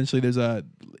 So essentially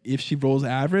if she rolls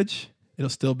average, it'll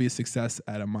still be a success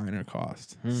at a minor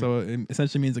cost. So it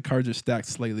essentially means the cards are stacked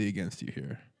slightly against you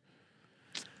here.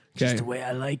 Okay. Just the way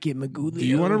I like it, Magulio. Do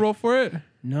you want to roll for it?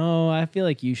 No, I feel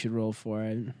like you should roll for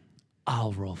it.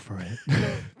 I'll roll for it.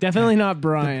 Definitely not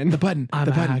Brian. The button. I'm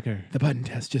the a button. hacker. The button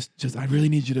test. Just I really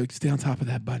need you to stay on top of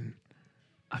that button.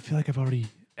 I feel like I've already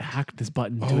hacked this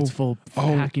button to its full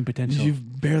Oh, hacking potential.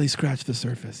 You've barely scratched the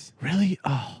surface. Really?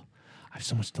 Oh, I have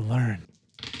so much to learn.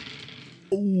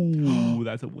 Ooh,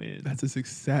 that's a win. That's a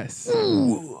success.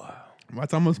 Ooh.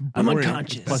 That's almost boring. I'm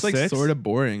unconscious. That's Plus like 6? sort of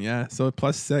boring, yeah. So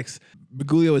 +6.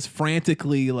 Bagulio is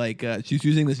frantically like she's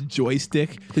using this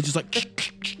joystick to just like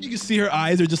you can see her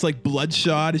eyes are just like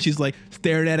bloodshot and she's like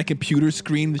staring at a computer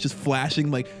screen that's just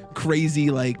flashing like crazy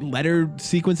like letter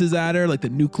sequences at her, like the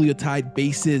nucleotide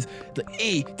bases, the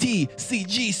A, T, C,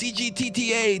 G, C, G, T,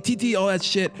 T, A, T, T, all that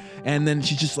shit. And then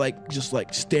she's just like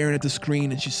staring at the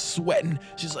screen and she's sweating.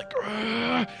 She's like,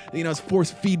 it's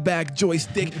force feedback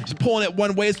joystick. She's pulling it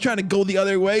one way, it's trying to go the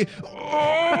other way.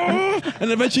 And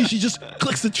eventually she just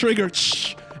clicks the trigger.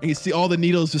 And you see all the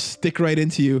needles just stick right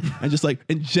into you and just like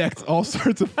inject all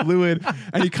sorts of fluid.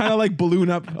 And you kind of like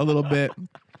balloon up a little bit.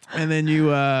 And then you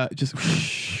just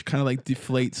kind of like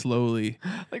deflate slowly.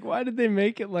 Like, why did they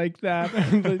make it like that?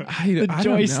 I The don't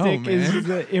joystick know, is man.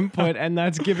 the input, and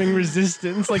that's giving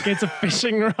resistance, like it's a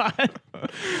fishing rod.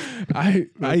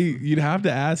 You'd have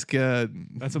to ask That's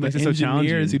what the makes it so engineers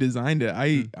challenging. who designed it.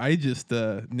 I just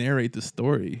narrate the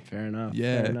story. Fair enough.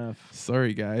 Yeah. Fair enough.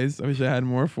 Sorry, guys. I wish I had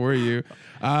more for you.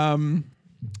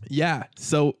 Yeah.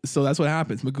 So that's what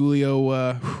happens.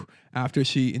 Magulio, after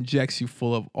she injects you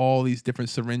full of all these different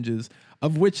syringes,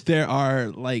 of which there are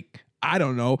like, I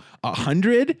don't know,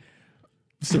 100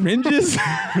 syringes.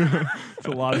 It's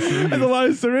a lot of syringes. That's a lot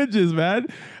of syringes, man.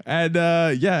 And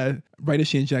right as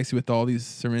she injects you with all these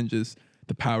syringes,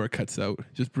 the power cuts out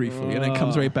just briefly and then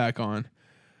comes right back on.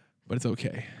 But it's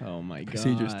okay. Oh my god.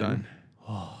 Procedure's done.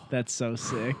 That's so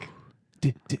sick.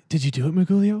 Did you do it,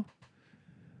 Magulio?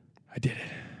 I did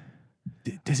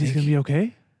it. Is he gonna be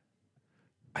okay?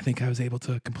 I think I was able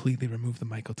to completely remove the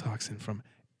mycotoxin from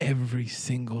every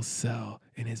single cell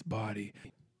in his body.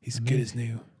 He's good as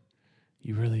new.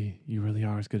 You really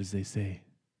are as good as they say.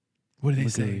 What do they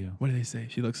say? Magulio. What do they say?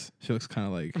 She looks kind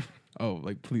of like, oh,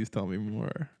 like please tell me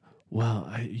more. Well,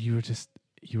 you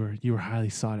were highly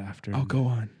sought after. Oh, go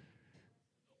on.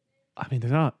 I mean,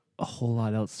 there's not a whole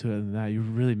lot else to it than that. You're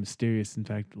really mysterious. In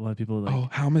fact, a lot of people are like, Oh,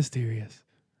 how mysterious.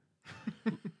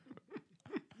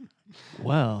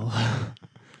 well,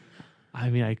 I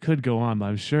mean, I could go on, but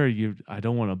I'm sure I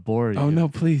don't want to bore you. Oh no,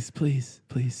 please.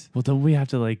 Well, don't we have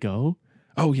to like go?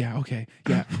 Oh yeah, okay,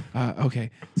 yeah,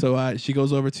 okay. So she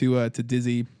goes over to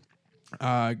Dizzy,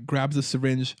 grabs a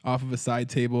syringe off of a side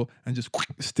table and just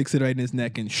sticks it right in his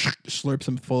neck and slurps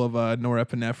him full of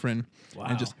norepinephrine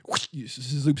and just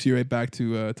zoops you right back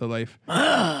to life.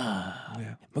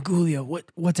 Yeah. Magulio,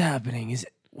 what's happening?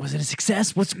 Was it a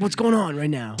success? What's going on right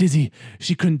now? Dizzy,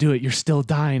 she couldn't do it. You're still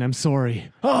dying. I'm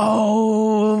sorry.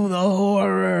 Oh, the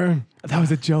horror. That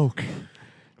was a joke.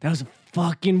 That was a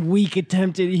fucking weak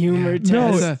attempt at humor test.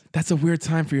 No, That's a weird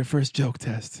time for your first joke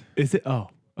test. Is it? Oh,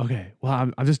 okay.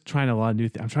 Well, I'm just trying a lot of new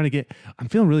things. I'm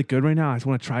feeling really good right now. I just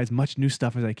want to try as much new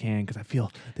stuff as I can because I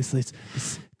feel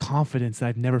this confidence that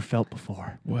I've never felt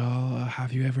before. Well,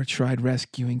 have you ever tried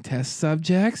rescuing test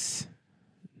subjects?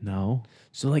 No.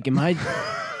 So, like, am I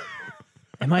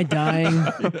dying?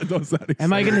 Don't sound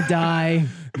Am I gonna die?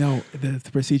 No, the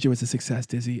procedure was a success,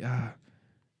 Dizzy.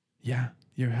 Yeah,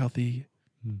 you're healthy.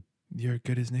 You're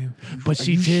good as new. But Are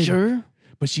she you did. sure?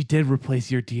 But she did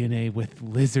replace your DNA with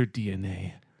lizard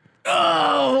DNA.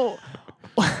 Oh,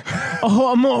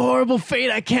 I'm a horrible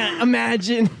fate. I can't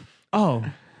imagine. Oh,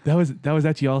 that was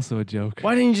actually also a joke.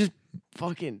 Why didn't you just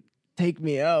fucking take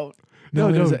me out? No,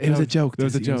 No, it was no, a, it was no, a joke. That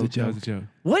was a Dizzy, it joke. was a That joke. was a joke.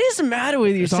 What is the matter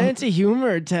with your It's all- sense of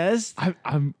humor, Tess?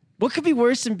 I'm. What could be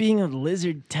worse than being a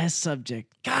lizard test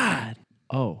subject? God.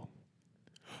 Oh,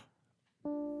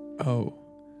 Oh,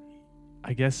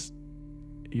 I guess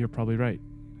you're probably right.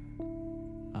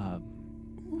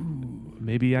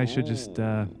 Maybe I should just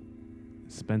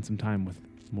spend some time with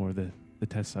more of the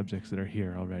test subjects that are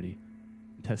here already.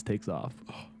 Test takes off.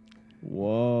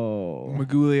 Whoa.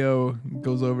 Magulio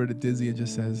goes over to Dizzy and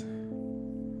just says,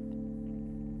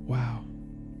 "Wow,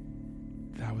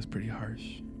 that was pretty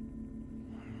harsh."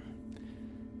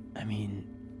 I mean,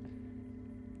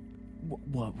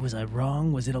 what was I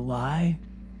wrong? Was it a lie?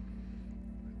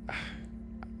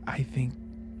 I think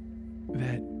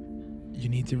that you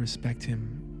need to respect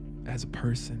him as a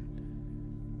person.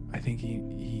 I think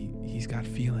he's got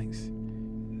feelings.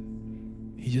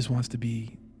 He just wants to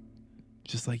be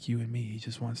just like you and me. He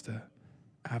just wants to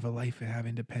have a life and have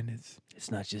independence. It's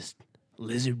not just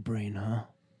lizard brain, huh?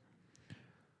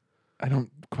 I don't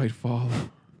quite follow.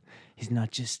 He's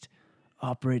not just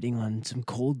operating on some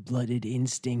cold-blooded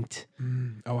instinct.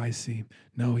 Oh, I see.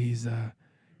 No, he's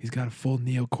got a full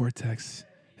neocortex.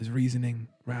 His reasoning,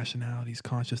 rationalities,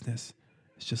 consciousness.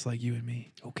 It's just like you and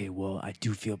me. Okay, well, I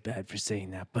do feel bad for saying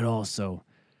that, but also,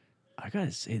 I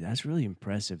gotta say, that's really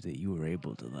impressive that you were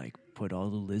able to, like, put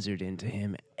all the lizard into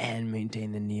him and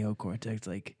maintain the neocortex.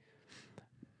 Like,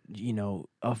 you know,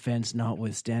 offense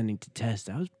notwithstanding to Tess,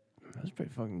 that was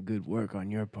pretty fucking good work on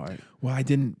your part. Well, I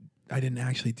didn't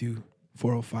actually do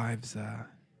 405's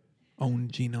own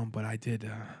genome, but I did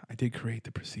create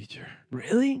the procedure.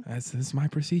 Really? This is my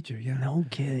procedure. Yeah. No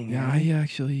kidding. Yeah, eh? I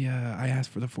actually I asked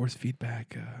for the force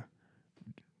feedback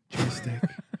joystick.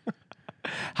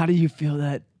 How do you feel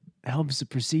that helps the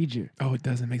procedure? Oh, it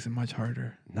doesn't. Makes it much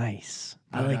harder. Nice.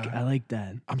 But, I like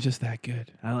that. I'm just that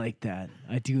good. I like that.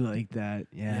 I do like that.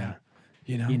 Yeah.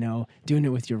 You know. You know, doing it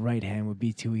with your right hand would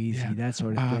be too easy. Yeah. That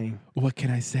sort of thing. What can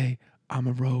I say? I'm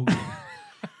a rogue.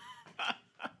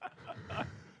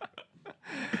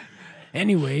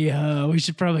 Anyway, we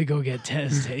should probably go get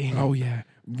tested. Oh yeah,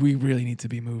 we really need to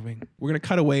be moving. We're gonna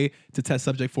cut away to test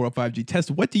subject 405G.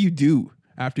 Test. What do you do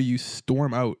after you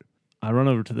storm out? I run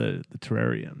over to the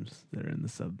terrariums that are in the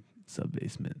sub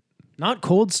basement. Not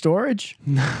cold storage.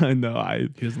 No, I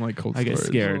He doesn't like cold I storage. get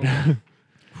scared.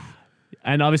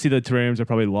 And obviously the terrariums are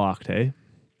probably locked, hey?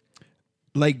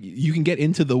 Like you can get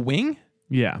into the wing.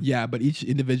 Yeah. Yeah, but each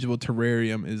individual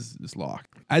terrarium is locked.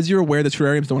 As you're aware, the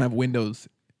terrariums don't have windows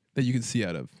that you can see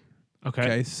out of.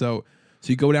 Okay, so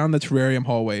you go down the terrarium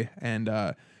hallway, and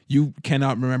you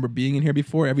cannot remember being in here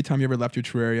before. Every time you ever left your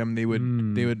terrarium, they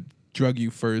would drug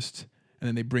you first, and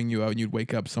then they bring you out, and you'd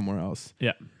wake up somewhere else.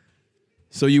 Yeah.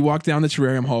 So you walk down the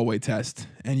terrarium hallway test,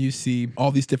 and you see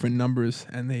all these different numbers,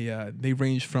 and they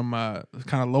range from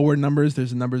kind of lower numbers.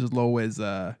 There's numbers as low as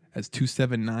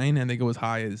 279, and they go as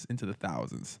high as into the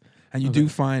thousands. And you do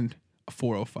find a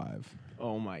 405.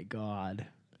 Oh my God.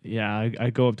 Yeah,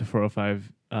 I go up to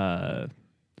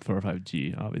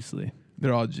 405G, obviously.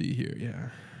 They're all G here, yeah.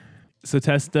 So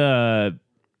Test,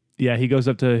 he goes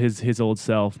up to his old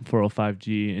self,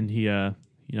 405G, and he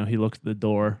looks at the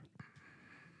door.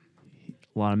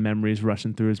 A lot of memories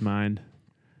rushing through his mind.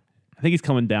 I think he's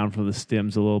coming down from the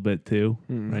stims a little bit too.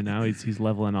 Right now, he's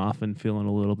leveling off and feeling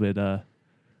a little bit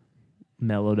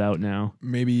mellowed out now.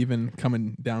 Maybe even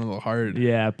coming down a little hard.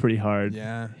 Yeah, pretty hard.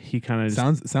 Yeah. He kind of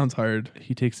Sounds hard.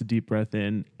 He takes a deep breath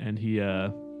in, and he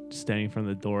standing in front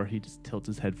of the door, he just tilts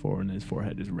his head forward, and his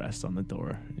forehead just rests on the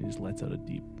door. He just lets out a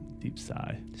deep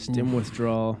sigh. Stim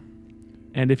withdrawal.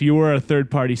 And if you were a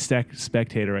third-party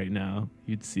spectator right now,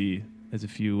 you'd see there's a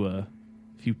few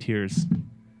tears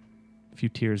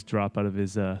drop out of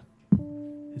his eyes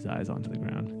onto the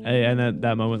ground. And at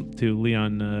that moment, too,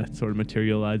 Leon sort of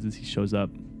materializes. He shows up,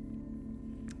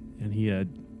 and he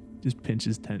just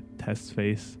pinches Test's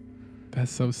face.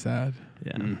 That's so sad.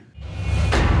 Yeah.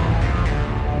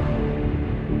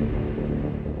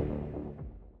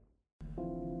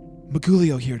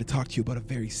 Magulio here to talk to you about a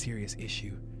very serious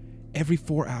issue. Every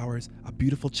 4 hours, a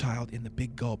beautiful child in the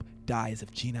Big Gulp dies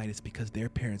of genitis because their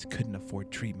parents couldn't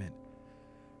afford treatment.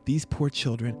 These poor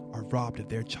children are robbed of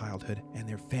their childhood, and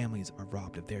their families are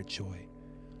robbed of their joy.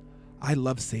 I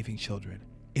love saving children.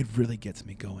 It really gets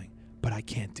me going, but I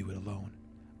can't do it alone.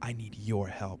 I need your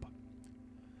help.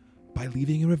 By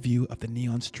leaving a review of the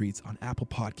Neon Streets on Apple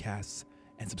Podcasts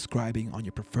and subscribing on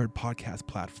your preferred podcast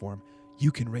platform,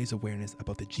 you can raise awareness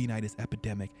about the genitis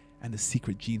epidemic and the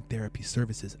secret gene therapy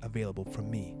services available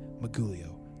from me,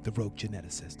 Magulio, the rogue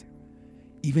geneticist.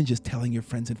 Even just telling your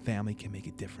friends and family can make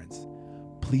a difference.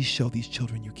 Please show these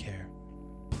children you care.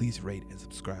 Please rate and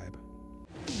subscribe.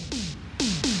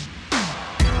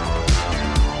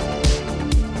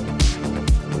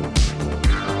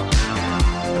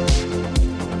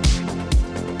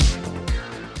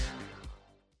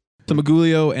 So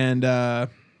Magulio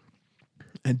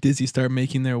and Dizzy start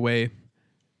making their way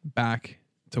back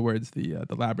towards the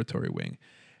laboratory wing,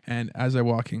 and as they're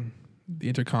walking, the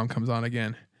intercom comes on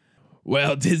again.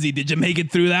 Well, Dizzy, did you make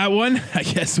it through that one? I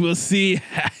guess we'll see.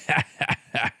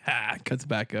 Cuts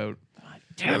back out.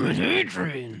 Damn it,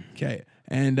 Adrian. Okay,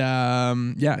 and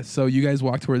so you guys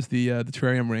walk towards the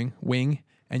terrarium wing,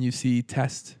 and you see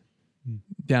Test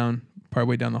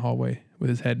partway down the hallway with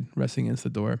his head resting against the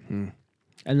door.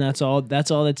 And that's all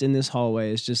that's in this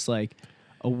hallway is just like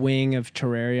a wing of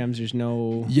terrariums. There's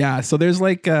no... Yeah, so there's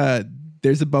like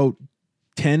there's about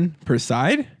 10 per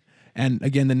side. And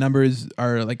again, the numbers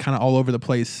are like kind of all over the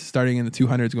place, starting in the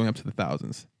 200s, going up to the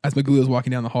thousands. As Magulio's walking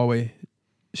down the hallway,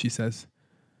 she says,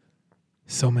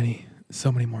 so many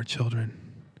more children.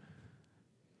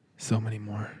 So many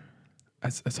more.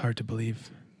 That's hard to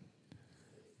believe.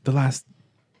 The last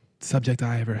subject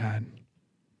I ever had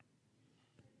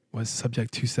was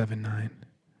subject 279.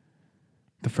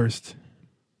 The first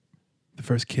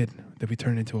kid that we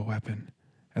turned into a weapon.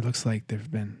 It looks like there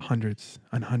have been hundreds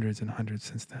and hundreds and hundreds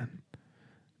since then.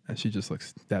 And she just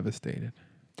looks devastated.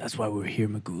 That's why we're here,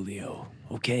 Magulio,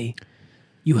 okay?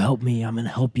 You help me, I'm gonna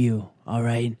help you, all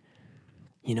right?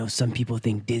 You know, some people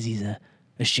think Dizzy's a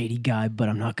shady guy, but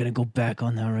I'm not gonna go back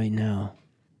on that right now.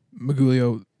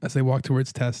 Magulio, as they walk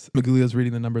towards Test, Magulio's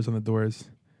reading the numbers on the doors.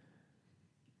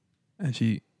 And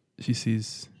she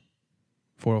sees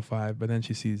 405, but then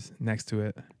she sees next to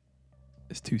it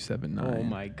is 279. Oh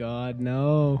my God,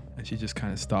 no. And she just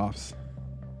kind of stops.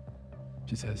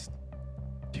 She says,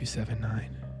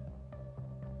 279.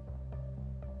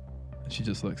 And she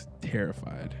just looks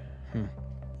terrified.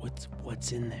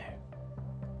 What's in there?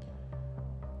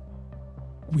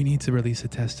 We need to release the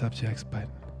test subjects, but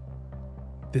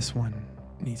this one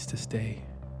needs to stay.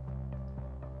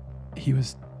 He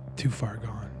was too far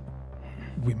gone.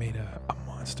 We made a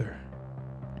monster.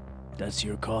 That's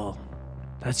your call.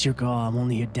 That's your call. I'm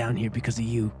only down here because of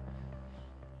you.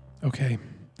 Okay.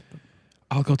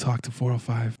 I'll go talk to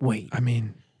 405. Wait. I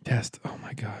mean, Test. Oh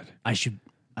my God. I should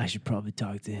probably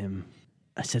talk to him.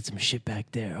 I said some shit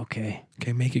back there, okay?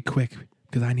 Okay, make it quick,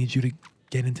 because I need you to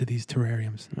get into these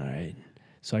terrariums. All right.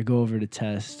 So I go over to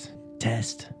Test.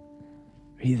 Test.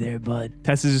 Are you there, bud?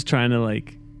 Tess is just trying to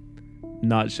like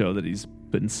not show that he's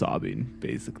been sobbing,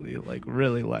 basically, like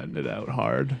really letting it out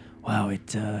hard. Wow,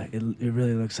 it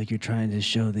really looks like you're trying to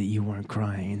show that you weren't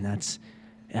crying, and that's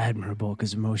admirable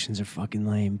because emotions are fucking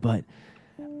lame. But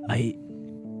I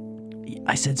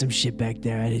said some shit back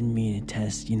there. I didn't mean it,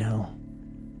 Test, you know.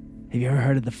 Have you ever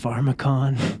heard of the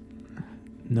Pharmacon?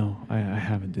 No, I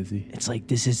haven't, Dizzy. It's like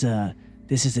this is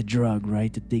a drug,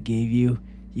 right, that they gave you.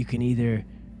 It can either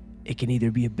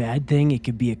be a bad thing, it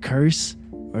could be a curse,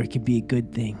 or it could be a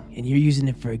good thing. And you're using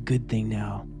it for a good thing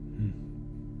now.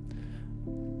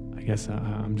 I guess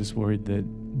I'm just worried that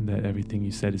everything you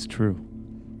said is true,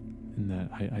 and that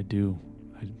I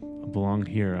belong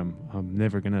here. I'm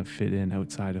never gonna fit in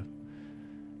outside of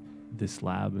this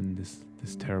lab and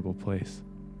this terrible place.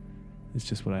 It's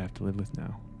just what I have to live with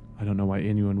now. I don't know why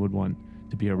anyone would want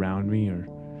to be around me or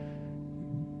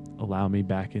allow me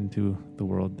back into the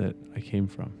world that I came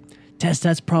from. Tess,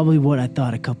 that's probably what I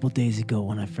thought a couple days ago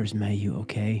when I first met you,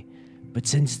 okay? But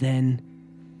since then,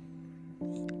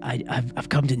 I've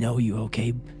come to know you,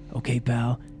 okay,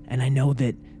 pal? And I know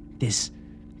that this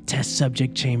test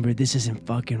subject chamber, this isn't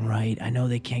fucking right. I know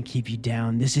they can't keep you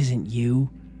down. This isn't you.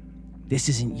 This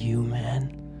isn't you,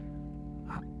 man.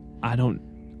 I don't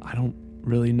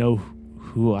really know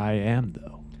who I am,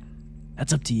 though.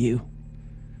 That's up to you.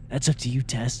 That's up to you,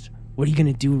 Test. What are you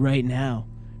gonna do right now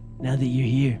that you're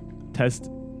here? Test,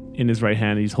 in his right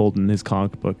hand, he's holding his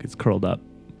comic book. It's curled up,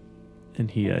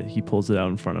 and he pulls it out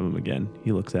in front of him again.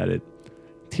 He looks at it.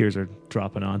 Tears are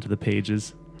dropping onto the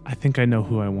pages. I think I know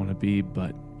who I want to be,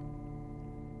 but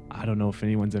I don't know if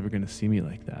anyone's ever going to see me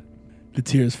like that. The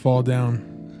tears fall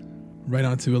down right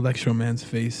onto Electro Man's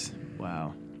face,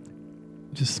 Wow.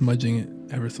 just smudging it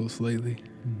ever so slightly.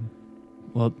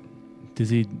 Well,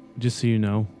 Dizzy, just so you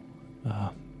know,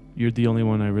 you're the only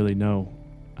one I really know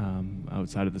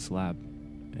outside of this lab.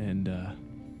 And I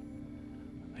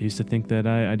used to think that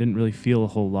I didn't really feel a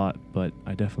whole lot, but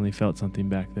I definitely felt something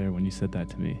back there when you said that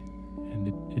to me. And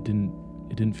it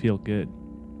didn't feel good.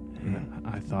 And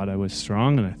I thought I was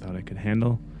strong and I thought I could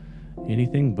handle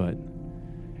anything, but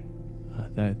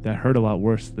that hurt a lot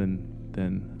worse than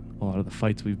a lot of the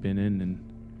fights we've been in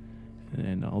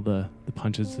and all the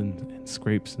punches and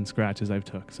scrapes and scratches I've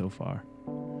took so far.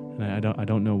 And I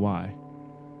don't know why,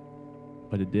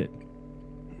 but it did.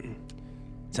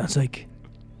 Sounds like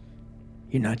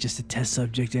you're not just a test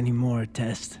subject anymore,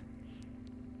 Test.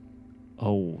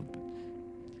 Oh,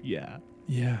 Yeah.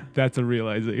 Yeah. That's a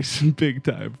realization big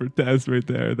time for Tess right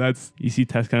there. You see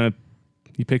Tess kind of,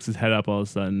 he picks his head up all of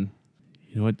a sudden.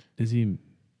 You know what, Izzy?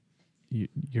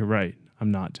 You're right.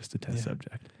 I'm not just a test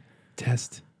subject.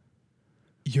 Test.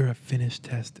 You're a finished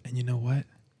test. And you know what?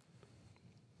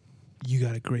 You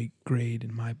got a great grade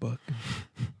in my book.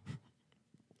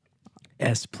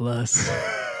 S plus.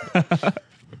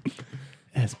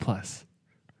 S plus.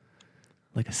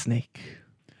 Like a snake.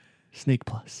 Snake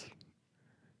plus.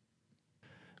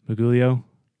 Magulio.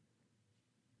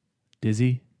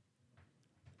 Dizzy.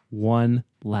 One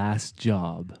last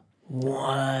job.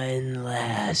 One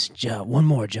last job. One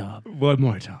more job. One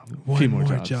more job. One more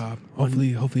job.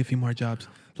 Hopefully a few more jobs.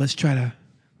 Let's try to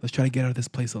get out of this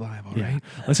place alive, all right?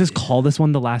 Let's just call this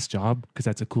one The Last Job because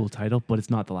that's a cool title, but it's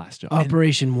not the last job.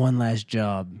 Operation One Last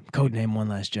Job. Codename One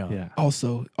Last Job. Yeah.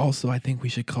 Also, I think we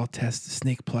should call Test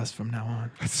Snake Plus from now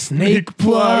on. Snake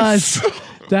Plus.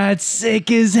 That's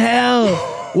sick as hell.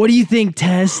 What do you think,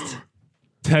 Test?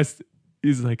 Test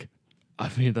is like, I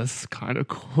mean, that's kind of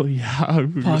cool. Yeah. I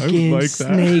Fucking like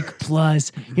that. Snake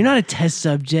Plus. You're not a test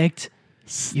subject.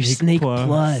 You're Snake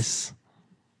Plus.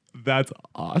 That's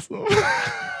awesome.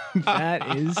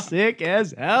 That is sick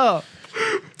as hell.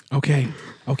 Okay,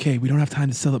 we don't have time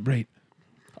to celebrate.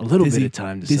 A little Dizzy, bit of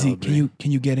time to Dizzy, celebrate.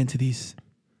 can you get into these?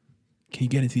 Can you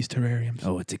get into these terrariums?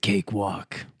 Oh, it's a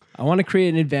cakewalk. I want to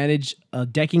create an advantage, a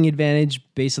decking advantage,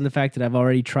 based on the fact that I've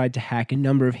already tried to hack a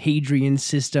number of Hadrian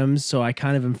systems, so I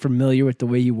kind of am familiar with the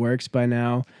way he works by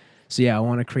now. So yeah, I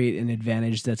want to create an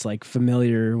advantage that's like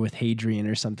familiar with Hadrian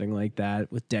or something like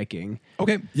that with decking.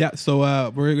 Okay, yeah. So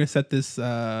we're gonna set this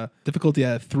difficulty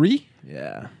at 3.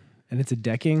 Yeah, and it's a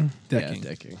decking. Decking. Yeah,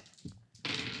 decking.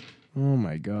 Oh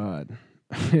my god,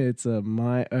 it's a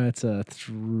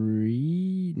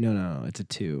 3. No, it's a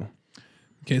 2.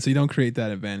 Okay, so you don't create that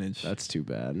advantage. That's too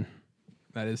bad.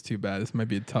 That is too bad. This might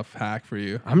be a tough hack for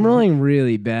you. I'm rolling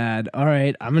really bad. All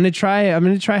right, I'm gonna try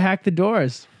hack the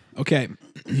doors. Okay,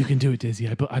 You can do it, Dizzy.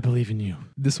 I believe in you.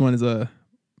 this one is a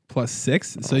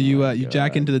 +6. So you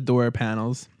jack into the door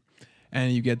panels,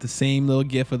 and you get the same little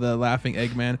gif of the laughing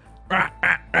Eggman.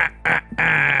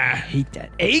 I hate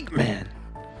that Eggman.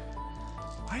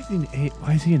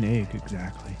 Why is he an egg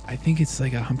exactly? I think it's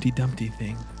like a Humpty Dumpty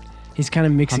thing. He's kind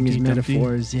of mixing his Humpty Dumpty?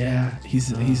 metaphors. Yeah.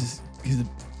 He's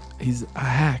a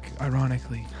hack,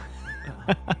 ironically.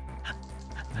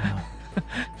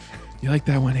 You like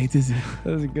that one, hey Dizzy?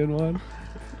 That was a good one.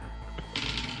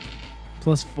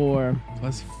 +4.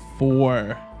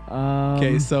 +4.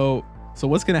 Okay, so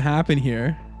what's gonna happen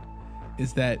here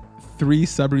is that 3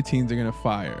 subroutines are gonna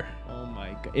fire Oh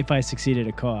my god! If I succeed at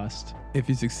a cost, if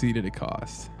you succeed at a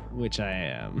cost. which I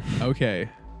am. Okay.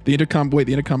 The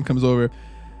intercom comes over.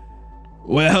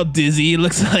 Well, Dizzy,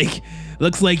 looks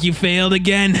like you failed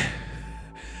again.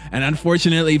 And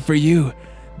unfortunately for you,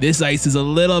 this ice is a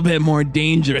little bit more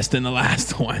dangerous than the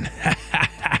last one.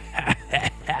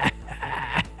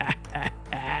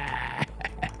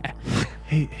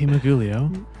 Hey,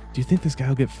 Magulio, do you think this guy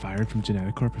will get fired from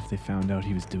GenetiCorp if they found out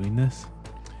he was doing this?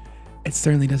 It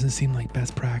certainly doesn't seem like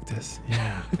best practice.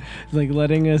 Yeah. Like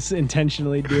letting us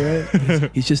intentionally do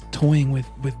it. He's just toying with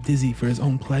Dizzy for his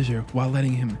own pleasure while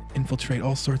letting him infiltrate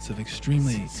all sorts of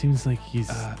extremely... Seems like he's...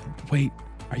 Wait,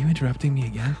 are you interrupting me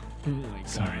again?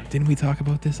 Sorry. Didn't we talk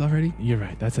about this already? You're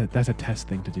right. That's a test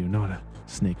thing to do, not a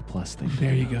Snake Plus thing.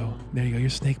 There you go. You're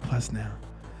Snake Plus now.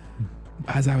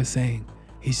 As I was saying,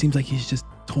 he seems like he's just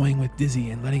toying with Dizzy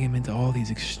and letting him into all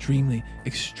these extremely,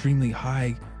 extremely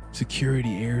high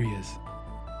security areas.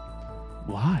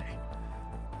 Why?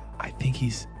 I think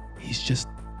he's just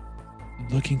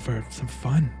looking for some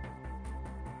fun.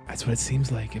 That's what it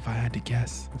seems like, if I had to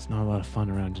guess. It's not a lot of fun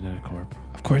around GenetiCorp.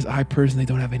 Of course, I personally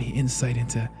don't have any insight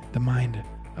into the mind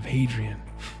of Hadrian.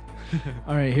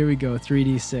 All right, here we go.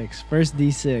 3d6. First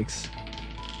d6.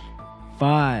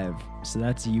 5. So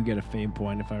that's you get a fame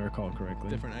point if I recall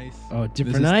correctly. Different ice. Oh, This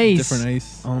different is ice. Different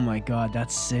ice. Oh my god,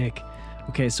 that's sick.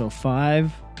 Okay, so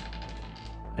 5,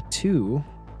 a 2,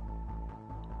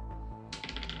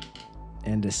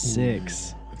 and a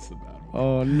 6. That's the bad one.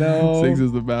 Oh no. 6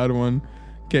 is the bad one.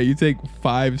 Okay, you take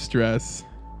 5 stress.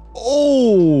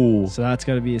 Oh! So that's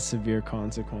got to be a severe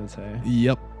consequence, hey?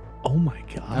 Yep. Oh my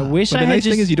god. I wish But I the had nice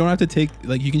just thing is you don't have to take,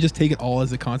 like, you can just take it all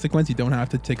as a consequence. You don't have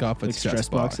to take off a like stress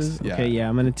box. boxes. Yeah. Okay, yeah,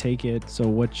 I'm gonna take it. So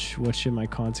what should my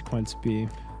consequence be?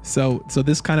 So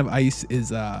this kind of ice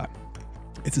is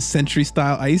it's a sentry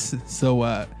style ice.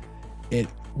 So it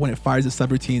when it fires the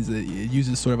subroutines, it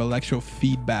uses sort of electro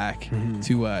feedback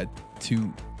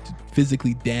to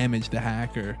physically damage the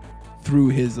hacker through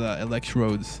his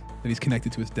electrodes that he's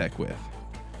connected to his deck with.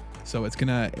 So it's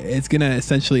gonna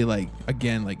essentially like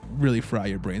again like really fry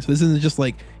your brain. So this isn't just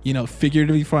like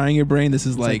figuratively frying your brain. This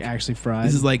is like actually fried.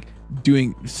 this is like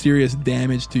doing serious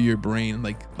damage to your brain,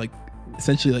 like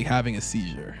essentially like having a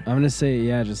seizure. I'm gonna say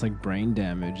just like brain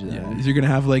damage. Yeah, you're gonna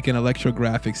have like an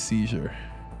electrographic seizure.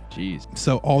 Jeez.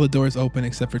 So all the doors open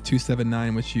except for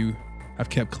 279, which you have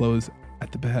kept closed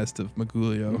at the behest of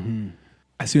Magulio. Mm-hmm.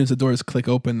 As soon as the doors click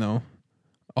open, though,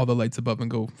 all the lights above them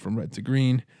go from red to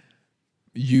green.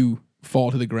 You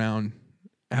fall to the ground,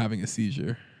 having a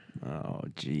seizure. Oh,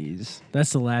 jeez.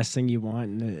 That's the last thing you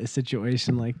want in a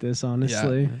situation like this,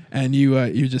 honestly. Yeah. And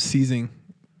you're just seizing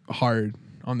hard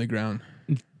on the ground.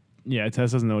 Yeah,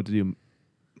 Tess doesn't know what to do.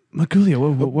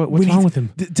 Magulio, what's wrong with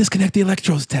him? Disconnect the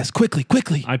electrodes, Tess.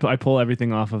 Quickly. I pull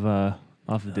everything off of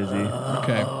Dizzy.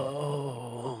 Okay.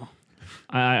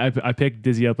 I pick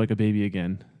Dizzy up like a baby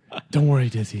again. Don't worry,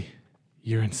 Dizzy.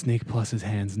 You're in Snake Plus's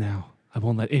hands now. I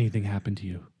won't let anything happen to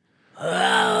you.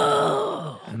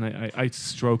 And I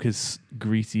stroke his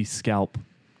greasy scalp.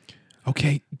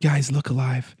 Okay, guys, look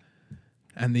alive.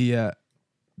 And the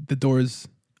doors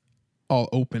all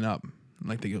open up,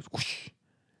 like they go whoosh.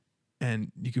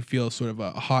 And you can feel sort of a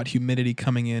hot humidity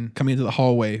coming into the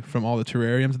hallway from all the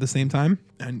terrariums at the same time.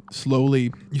 And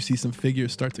slowly you see some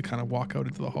figures start to kind of walk out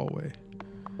into the hallway.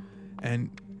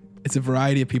 And it's a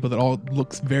variety of people that all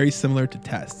looks very similar to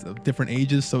Tess, of different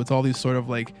ages. So it's all these sort of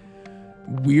like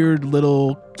weird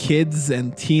little kids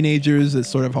and teenagers that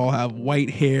sort of all have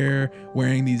white hair,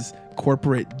 wearing these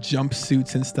corporate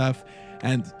jumpsuits and stuff.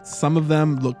 And some of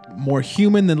them look more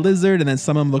human than lizard, and then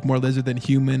some of them look more lizard than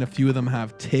human. A few of them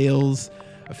have tails.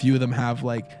 A few of them have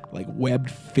like webbed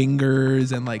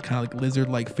fingers and like kind of like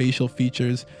lizard-like facial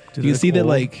features. You can see that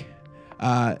like,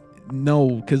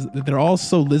 no, because they're all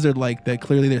so lizard-like that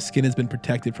clearly their skin has been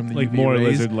protected from the Like UV more rays.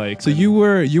 lizard-like. So you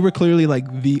were clearly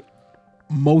like the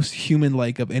most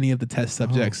human-like of any of the test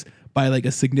subjects by like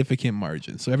a significant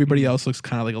margin. So everybody else looks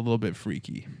kind of like a little bit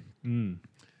freaky.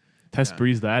 Tess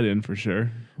breathes that in for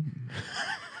sure.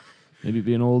 Maybe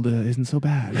being old isn't so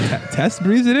bad. Tess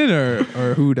breathes it in,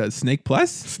 or who does? Snake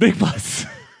Plus? Snake Plus.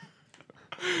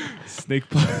 Snake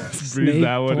Plus breathes Snake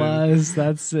that one Plus,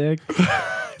 that's sick.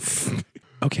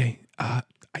 Okay, I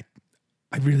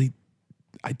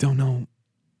don't know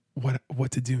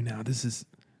what to do now.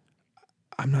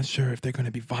 I'm not sure if they're going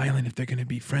to be violent, if they're going to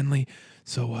be friendly.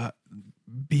 So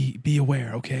be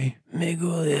aware, okay?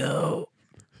 Miguelio.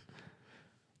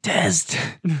 Test.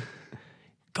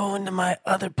 Go into my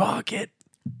other pocket.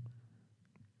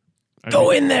 Go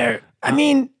in there. I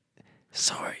mean,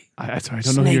 sorry. Sorry, I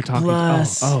don't know who you're Snake talking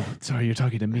Plus. to. Oh, sorry, you're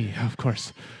talking to me. Of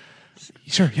course.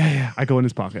 Sure, yeah. I go in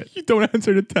his pocket. You don't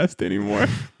answer the test anymore.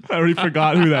 I already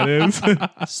forgot who that is.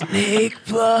 Snake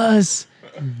Plus.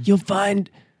 You'll find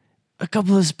a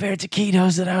couple of spare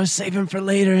taquitos that I was saving for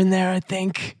later in there, I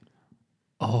think.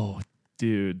 Oh,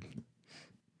 dude.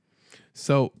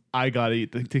 So I gotta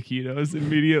eat the taquitos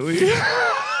immediately.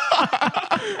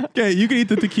 okay, you can eat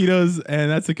the taquitos, and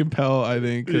that's a compel, I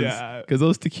think. Because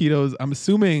those taquitos, I'm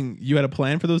assuming you had a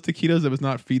plan for those taquitos. It was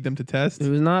not feed them to test. It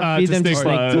was not feed to them to Snake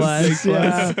Snake Plus. Plus. Snake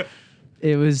Yeah. Plus.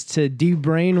 It was to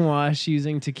de-brainwash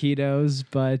using taquitos,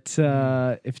 but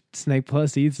if Snake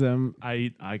Plus eats them,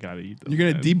 I gotta eat them.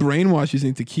 You're gonna de-brainwash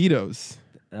using taquitos.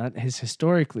 that has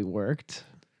historically worked.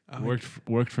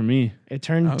 worked for me. It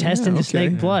turned Oh, Test yeah, into okay.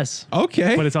 Snake Plus.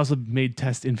 Okay. But it's also made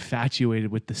Test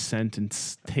infatuated with the scent and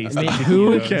taste I mean, of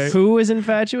who taquitos. was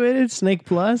infatuated? Snake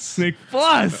Plus? Snake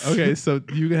Plus. Okay, so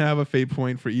you can have a fate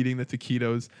point for eating the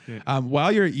taquitos. Yeah.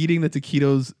 While you're eating the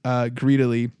taquitos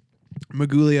greedily,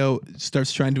 Magulio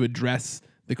starts trying to address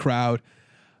the crowd.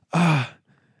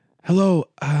 Hello,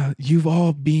 you've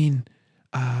all been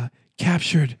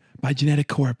captured by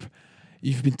GenetiCorp.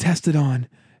 You've been tested on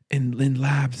in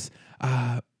labs.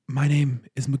 My name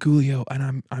is Magulio,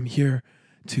 and I'm here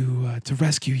to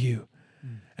rescue you.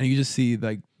 And you just see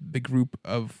like the group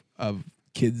of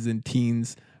kids and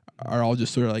teens are all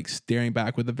just sort of like staring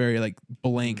back with a very like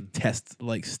blank test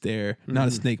like stare, not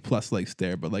a Snake Plus like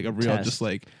stare, but like a real Test.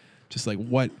 just like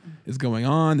what is going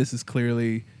on? This is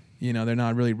clearly, they're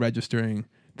not really registering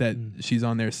that she's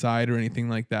on their side or anything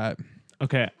like that.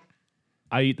 Okay,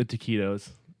 I eat the taquitos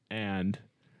and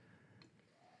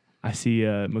I see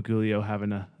Magulio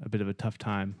having a bit of a tough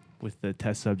time with the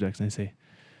test subjects, and I say,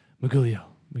 Magulio,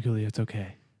 it's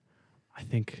okay. I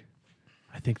think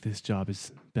this job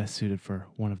is best suited for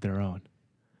one of their own.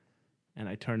 And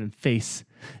I turn and face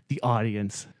the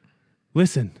audience.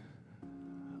 Listen,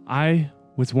 I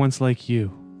was once like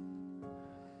you.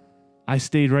 I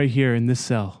stayed right here in this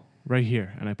cell, right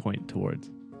here, and I point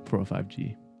towards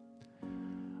 405G.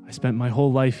 I spent my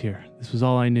whole life here. This was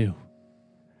all I knew.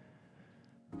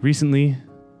 Recently,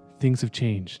 things have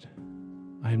changed.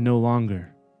 I am no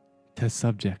longer test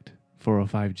subject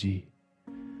 405G.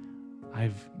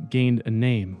 I've gained a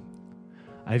name.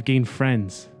 I've gained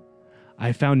friends.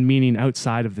 I found meaning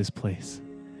outside of this place.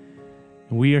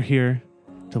 And we are here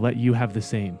to let you have the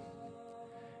same.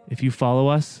 If you follow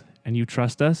us and you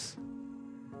trust us,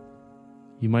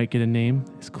 you might get a name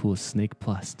as cool as Snake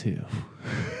Plus, too.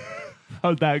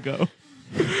 How'd that go?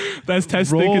 That's Test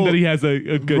thinking that he has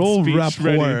a good speech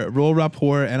ready. Roll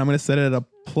rapport, and I'm going to set it at a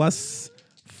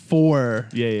 +4.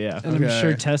 Yeah. And I'm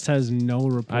sure Test has no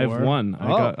rapport. I have one. I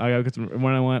got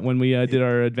when we did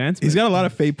our advancement. He's got a lot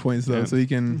of fate points, though, so he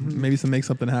can maybe make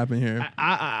something happen here.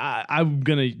 I'm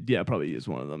going to probably use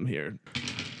one of them here.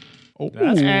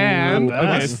 And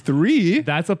that's 3.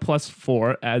 That's a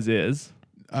 +4 as is.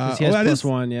 He has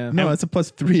 +1, yeah. No, it's a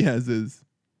 +3 as is.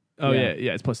 Oh,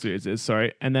 yeah, it's +3 as is.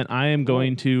 Sorry. And then I am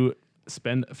going to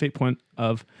spend a fate point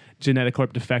of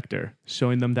GenetiCorp Defector,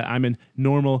 showing them that I'm in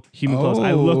normal human clothes.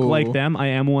 I look like them. I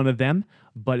am one of them.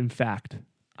 But in fact,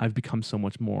 I've become so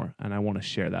much more, and I want to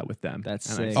share that with them.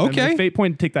 That's and sick. Okay. Fate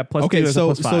point, take that +2 as a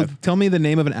 +5. So tell me the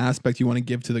name of an aspect you want to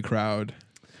give to the crowd.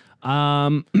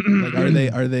 Like,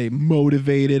 are they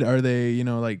motivated? Are they,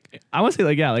 like... I want to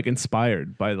say, like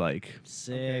inspired by,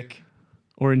 Sick.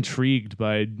 Or intrigued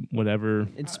by whatever.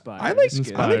 Inspired. I like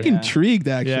intrigued,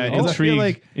 actually. Yeah, intrigued.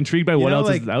 I feel intrigued by what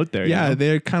else is out there. Yeah,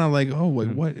 they're kind of like, oh,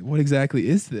 what exactly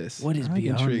is this? What is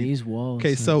beyond these walls?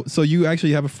 Okay, so you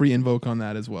actually have a free invoke on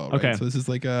that as well, right? Okay. So this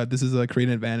is a create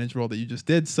an advantage roll that you just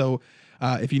did. So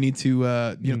if you need to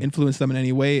influence them in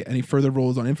any way, any further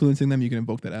rolls on influencing them, you can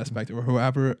invoke that aspect or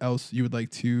whoever else you would like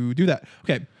to do that.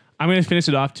 Okay. I'm going to finish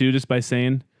it off too just by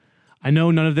saying, I know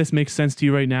none of this makes sense to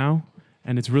you right now,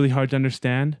 and it's really hard to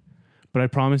understand, but I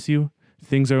promise you,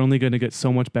 things are only going to get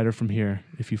so much better from here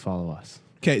if you follow us.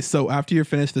 Okay, so after you're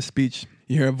finished the speech,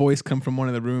 you hear a voice come from one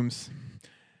of the rooms,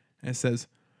 and it says,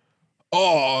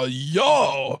 "Oh,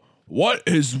 yo, what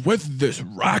is with this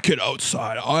racket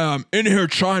outside? I am in here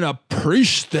trying to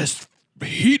preach this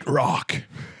heat rock."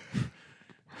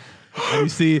 And you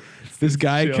see this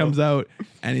guy comes out,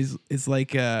 and it's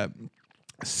like a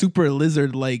super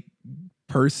lizard-like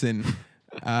person,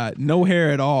 no hair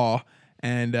at all,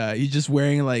 and he's just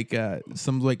wearing like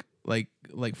some like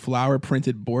flower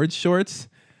printed board shorts,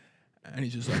 and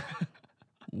he's just like,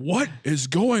 "What is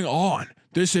going on?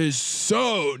 This is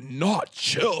so not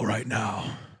chill right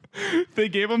now." They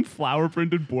gave him flower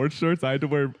printed board shorts. I had to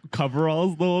wear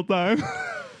coveralls the whole time.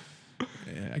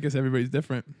 Yeah, I guess everybody's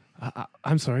different.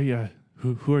 I'm sorry.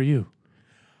 Who are you?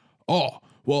 Oh,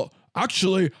 well,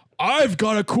 actually, I've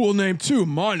got a cool name too.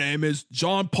 My name is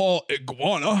John Paul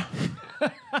Iguana.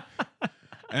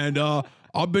 And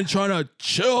I've been trying to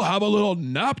chill, have a little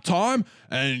nap time,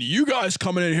 and you guys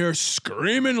coming in here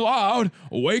screaming loud,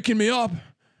 waking me up.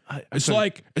 It's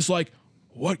like,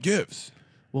 what gives?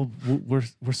 Well,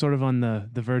 we're sort of on the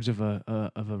verge of a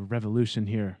revolution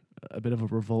here, a bit of a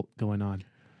revolt going on.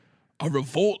 A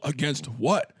revolt against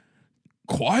what?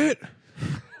 Quiet?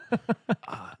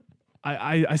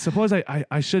 I suppose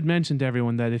I should mention to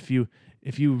everyone that if you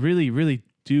really, really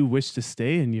do wish to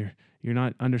stay and you're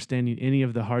not understanding any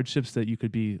of the hardships that you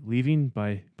could be leaving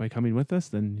by coming with us,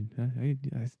 then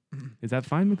is that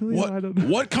fine, McLean? What, I don't know.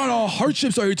 what kind of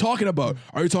hardships are you talking about?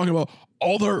 Are you talking about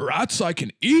all the rats I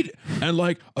can eat and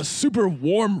like a super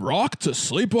warm rock to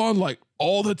sleep on like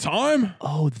all the time?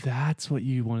 Oh, that's what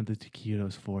you wanted the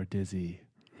taquitos for, Dizzy.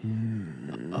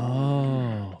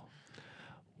 Oh.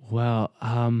 Well,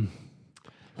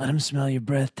 Let him smell your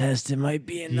breath test. It might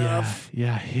be enough.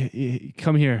 Yeah.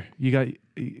 Come here. You got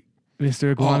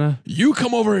Mr. Iguana? You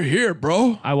come over here,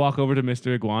 bro. I walk over to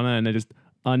Mr. Iguana and I just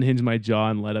unhinge my jaw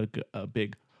and let a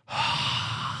big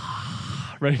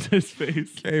right into his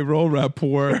face. Okay, roll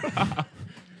rapport.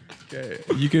 Okay,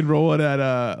 you can roll it at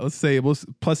let's say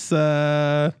plus. He's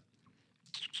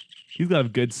got a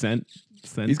good scent.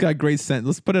 He's got great scent.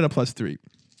 Let's put it at +3.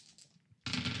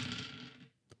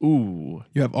 Ooh.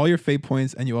 You have all your fate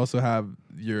points, and you also have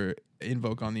your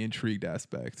invoke on the intrigued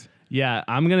aspect. Yeah,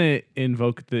 I'm gonna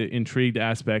invoke the intrigued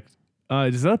aspect.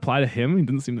 Does that apply to him? He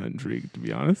doesn't seem that intrigued, to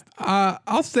be honest.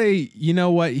 I'll say, you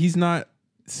know what? He's not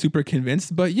super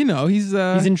convinced, but he's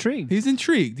intrigued. He's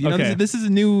intrigued. You know, Okay. this is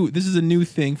a new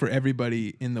thing for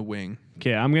everybody in the wing.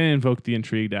 Okay, I'm gonna invoke the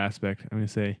intrigued aspect. I'm gonna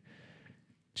say,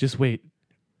 just wait.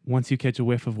 Once you catch a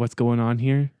whiff of what's going on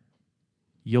here,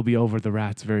 you'll be over the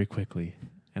rats very quickly.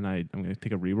 And I'm gonna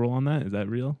take a reroll on that. Is that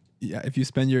real? Yeah, if you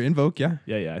spend your invoke, yeah.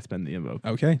 Yeah, I spend the invoke.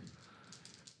 Okay.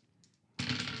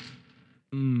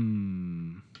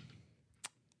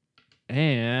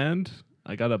 And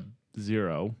I got a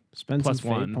 0. Spend Plus some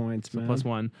fate one. points, So man.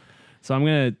 +1. So I'm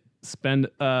gonna spend.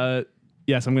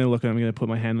 Yes, I'm gonna look at him. I'm gonna put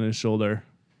my hand on his shoulder,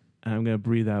 and I'm gonna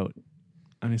breathe out.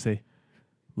 I'm gonna say,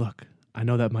 "Look, I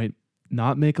know that might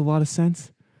not make a lot of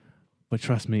sense, but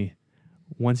trust me,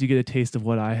 once you get a taste of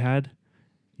what I had,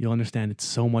 you'll understand it's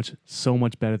so much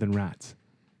better than rats.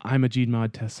 I'm a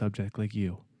GMod test subject like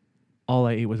you. All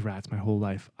I ate was rats my whole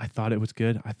life. I thought it was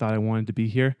good. I thought I wanted to be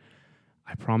here.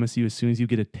 I promise you, as soon as you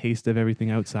get a taste of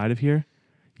everything outside of here,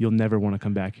 you'll never want to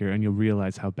come back here, and you'll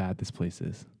realize how bad this place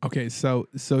is." Okay, so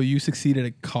you succeeded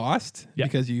at cost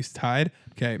because you tied.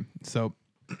 Okay, so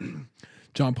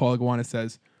John Paul Iguana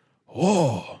says,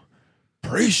 "Oh,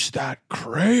 preach that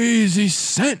crazy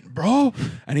scent, bro!"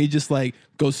 And he just like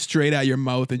goes straight at your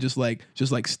mouth and just like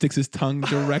sticks his tongue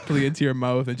directly into your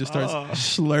mouth and just starts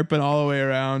slurping all the way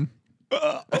around.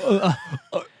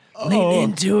 Lean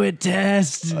into it,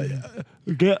 Test.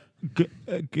 You good?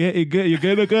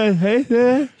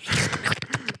 Hey.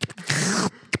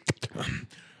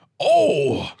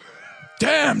 Oh,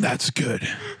 damn, that's good.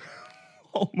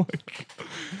 Oh my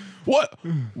God.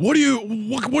 What do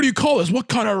you call this? What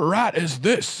kind of rat is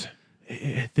this?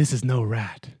 This is no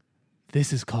rat.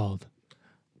 This is called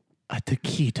a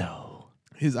taquito.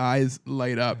 His eyes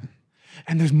light up.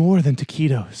 And there's more than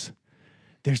taquitos.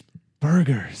 There's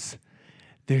burgers.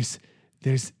 There's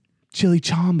chili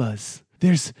chambas.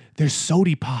 There's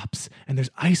sody pops, and there's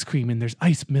ice cream, and there's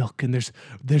ice milk, and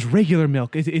there's regular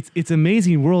milk. It's an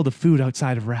amazing world of food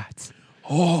outside of rats.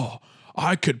 Oh,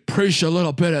 I could preach a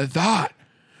little bit of that.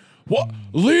 What?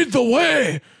 Lead the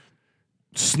way,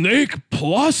 Snake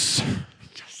Plus.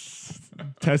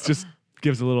 Tess just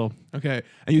gives a little. Okay,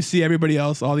 and you see everybody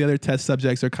else, all the other test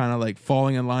subjects are kind of like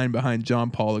falling in line behind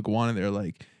John Paul Iguana. They're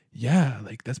like, yeah,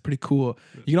 like that's pretty cool.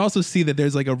 You can also see that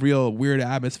there's like a real weird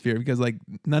atmosphere because like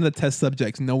none of the test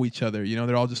subjects know each other. You know,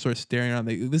 they're all just sort of staring around.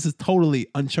 This is totally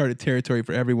uncharted territory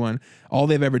for everyone. All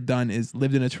they've ever done is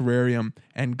lived in a terrarium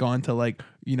and gone to like,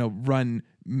 you know, run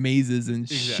mazes and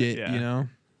shit, yeah. you know?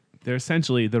 They're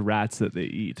essentially the rats that they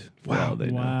eat. Wow.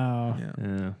 Wow.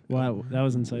 Yeah. Wow. That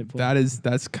was insightful.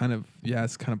 That's kind of, yeah,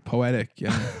 it's kind of poetic.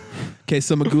 Yeah. Okay,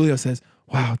 so Magulio says,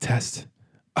 wow, Test.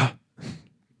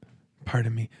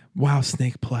 Pardon me. Wow,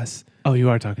 Snake Plus. Oh, you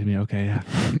are talking to me. Okay, yeah.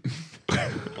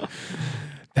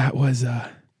 That was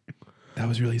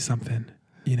really something.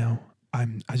 You know, I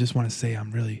just want to say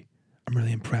I'm really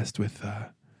impressed with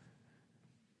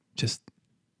just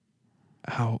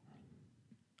how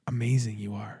amazing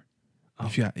you are. Oh.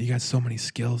 You got so many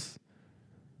skills.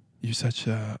 You're such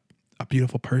a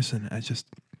beautiful person. I just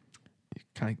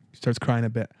kind of starts crying a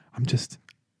bit. I'm just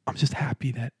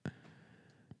happy that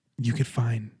you could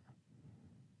find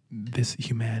this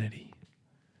humanity.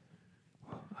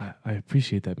 I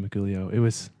appreciate that, Magulio. It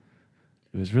was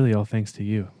really all thanks to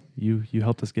you. You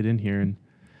helped us get in here, and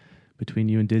between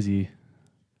you and Dizzy,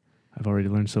 I've already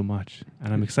learned so much,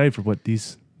 and I'm excited for what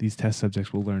these test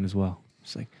subjects will learn as well.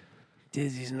 It's like,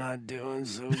 Dizzy's not doing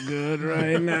so good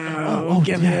right now.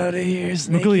 Get me out of here,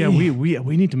 Snakey. Magulio,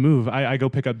 we need to move. I go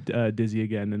pick up Dizzy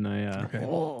again, and I. Okay.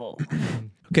 Oh.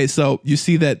 Okay, so you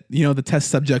see that, you know, the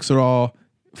test subjects are all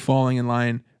falling in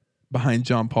line behind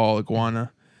John Paul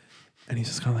Iguana, and he's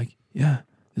just kind of like, yeah,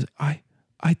 I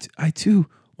too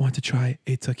want to try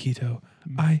a taquito.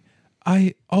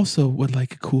 I also would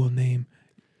like a cool name,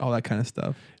 all that kind of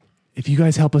stuff. If you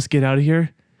guys help us get out of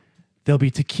here, there'll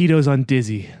be taquitos on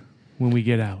Dizzy when we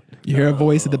get out. You hear a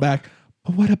voice at the back.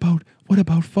 But what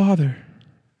about Father?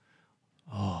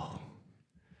 Oh,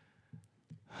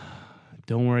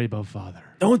 don't worry about Father.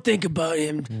 Don't think about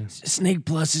him. Snake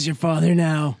Plus is your father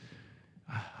now.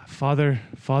 Father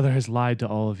has lied to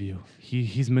all of you.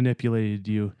 He's manipulated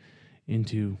you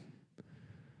into,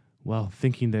 well,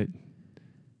 thinking that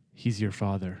he's your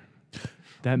father.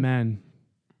 That man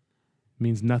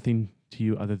means nothing to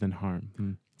you other than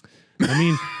harm. I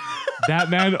mean,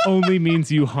 that man only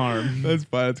means you harm. That's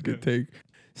fine. That's a good take.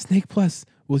 Snake Plus,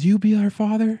 will you be our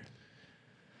father?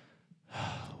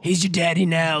 He's your daddy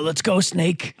now. Let's go,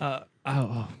 Snake. Yeah,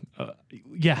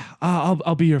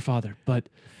 I'll be your father, but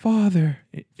Father.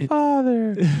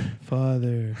 Father.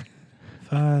 Father.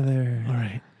 Father. All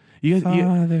right. You guys,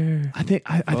 Father. I think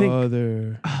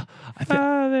Father.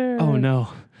 Father. Oh no.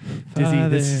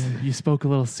 Dizzy, you spoke a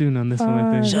little soon on this one,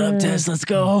 I think. Shut up, Tess. Let's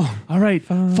go. All right,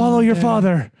 follow your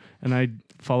father. And I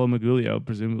follow Magulio,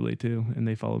 presumably, too, and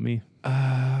they follow me.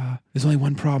 There's only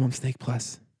one problem, Snake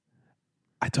Plus.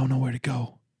 I don't know where to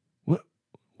go. What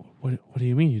do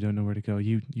you mean you don't know where to go?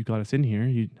 You got us in here.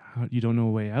 You don't know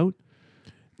a way out?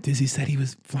 Dizzy said he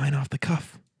was flying off the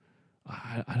cuff.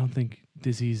 I don't think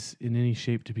Dizzy's in any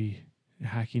shape to be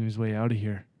hacking his way out of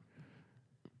here.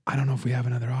 I don't know if we have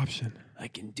another option. I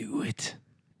can do it.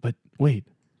 But wait,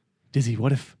 Dizzy,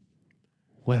 what if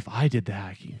What if I did the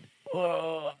hacking?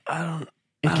 I don't.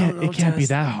 It can't be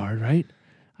that hard, right?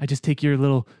 I just take your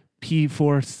little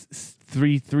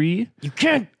P433.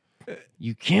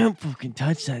 You can't fucking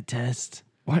touch that test.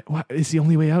 Why? It's the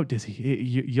only way out, Dizzy.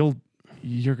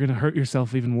 You're gonna hurt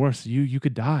yourself even worse. You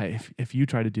could die if you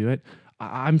try to do it.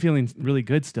 I'm feeling really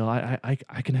good still. I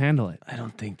can handle it. I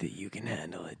don't think that you can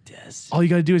handle it, Test. All you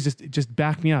gotta do is just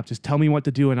back me up. Just tell me what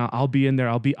to do, and I'll be in there.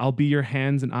 I'll be your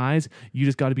hands and eyes. You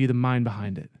just got to be the mind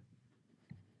behind it.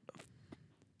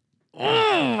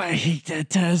 Oh, I hate that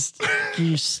test. Get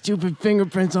your stupid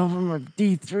fingerprints off of my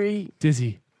D3.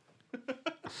 Dizzy,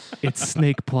 it's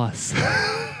Snake Plus.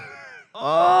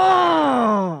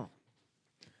 Oh!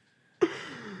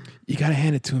 You gotta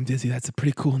hand it to him, Dizzy. That's a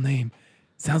pretty cool name.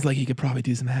 Sounds like he could probably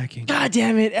do some hacking. God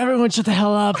damn it! Everyone, shut the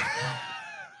hell up.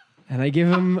 And I give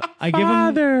him the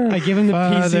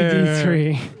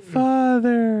PCD3.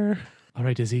 Father. All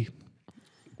right, Dizzy,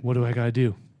 what do I gotta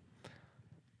do?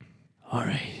 All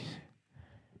right.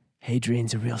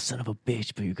 Hadrian's a real son of a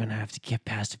bitch, but you're gonna have to get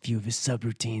past a few of his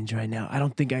subroutines right now. I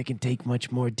don't think I can take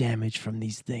much more damage from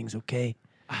these things, okay?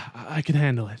 I can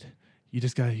handle it. You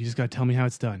just gotta tell me how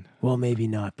it's done. Well, maybe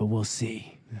not, but we'll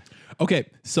see. Okay,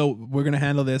 so we're gonna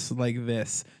handle this like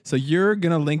this. So you're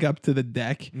gonna link up to the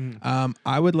deck.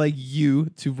 I would like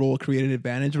you to roll a created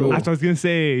advantage roll. That's what I was gonna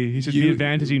say. He should be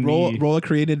advantaging me. Roll a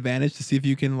created advantage to see if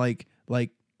you can like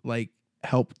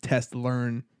help Test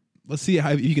learn. Let's see how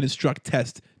you can instruct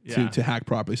Test to hack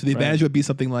properly. So the advantage would be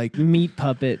something like Meat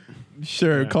puppet.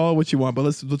 sure, call it what you want, but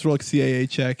let's roll a CAA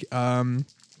check.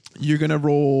 You're gonna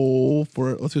roll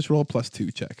let's just roll a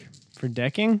 +2 check For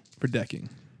decking? for decking.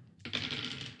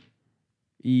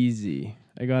 Easy.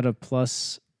 I got a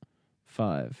 +5.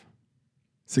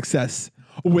 Success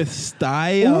with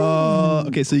style.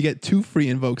 Okay, so you get 2 free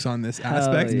invokes on this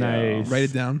aspect. yeah. Nice. Write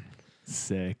it down.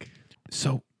 Sick.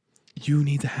 So you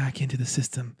need to hack into the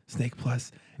system, Snake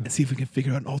Plus, and see if we can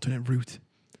figure out an alternate route.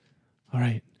 All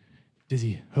right,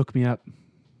 Dizzy, hook me up.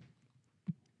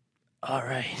 All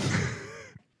right.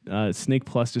 Snake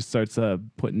Plus just starts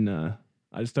putting.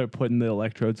 I just start putting the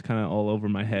electrodes kind of all over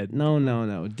my head.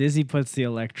 No. Dizzy puts the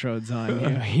electrodes on you.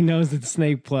 He knows that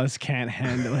Snake Plus can't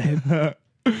handle it.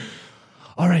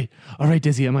 All right,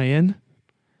 Dizzy, am I in?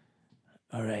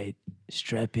 All right.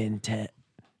 Strap in,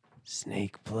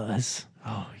 Snake Plus.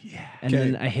 Oh yeah. And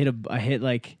Okay. then I hit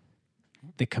like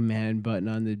the command button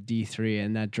on the D3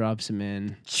 and that drops him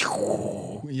in.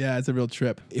 Yeah, it's a real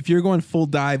trip. If you're going full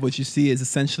dive, what you see is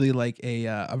essentially like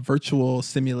a virtual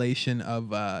simulation of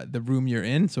the room you're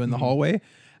in, so in the hallway,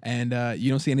 and you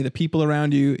don't see any of the people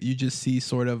around you. You just see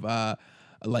sort of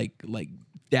like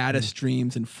data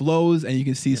streams and flows, and you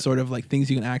can see sort of like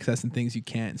things you can access and things you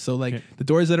can't. So like the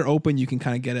doors that are open, you can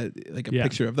kind of get a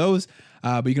picture of those,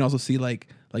 but you can also see like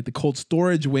the cold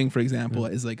storage wing, for example,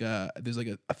 is like there's like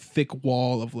a thick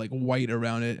wall of like white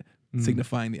around it,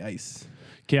 signifying the ice.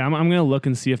 Okay, I'm gonna look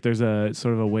and see if there's a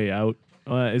sort of a way out.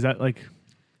 Is that like?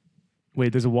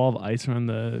 Wait, there's a wall of ice around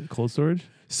the cold storage.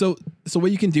 So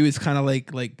what you can do is kind of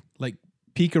like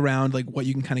peek around like what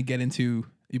you can kind of get into,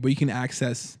 what you can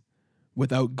access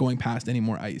without going past any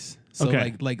more ice. So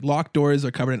like locked doors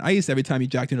are covered in ice. Every time you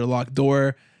jacked into a locked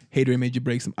door, Hadrian made you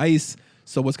break some ice.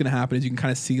 So what's gonna happen is you can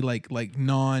kind of see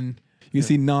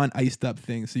see non-iced up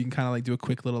things. So you can kind of like do a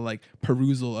quick little like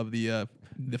perusal of the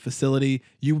facility.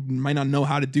 You might not know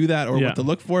how to do that or what to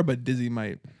look for, but Dizzy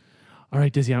might. All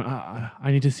right, Dizzy, I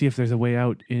need to see if there's a way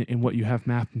out in what you have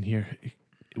mapped in here.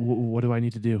 What do I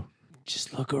need to do?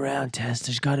 Just look around, Tess.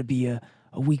 There's got to be a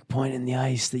weak point in the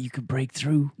ice that you could break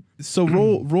through. So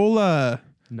roll a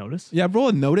Notice? Yeah, roll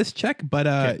a notice check,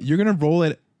 but you're gonna roll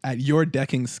it at your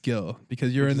decking skill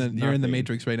because you're in the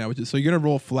matrix right now. So you're gonna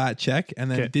roll a flat check, and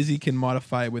then Dizzy can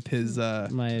modify it with his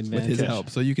help.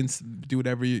 So you can do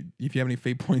whatever if you have any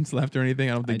fate points left or anything.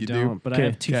 I don't think you do. But I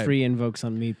have 2 free invokes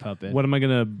on Meat Puppet. What am I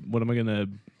gonna?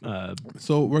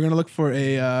 So we're gonna look for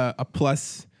a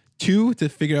 +2 to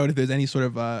figure out if there's any sort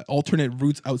of alternate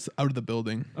routes out of the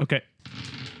building. Okay.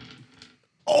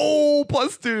 Oh,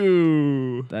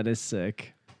 +2. That is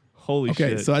sick. Holy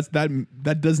shit. Okay, so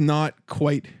that does not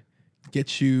quite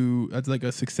get you. That's like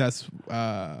a success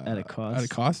At a cost. At a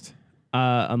cost.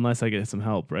 Unless I get some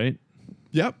help, right?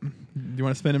 Yep. Do you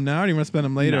want to spend him now, or do you want to spend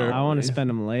him later? I want to spend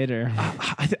them later.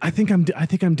 I think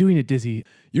I'm doing it, Dizzy.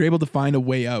 You're able to find a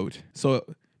way out. So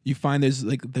you find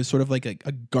there's sort of like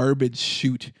a garbage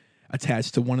chute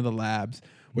attached to one of the labs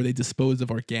where they dispose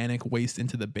of organic waste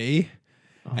into the bay,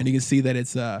 and you can see that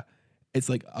it's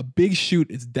like a big chute.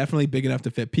 It's definitely big enough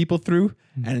to fit people through,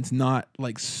 and it's not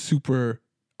like super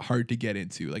hard to get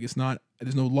into. Like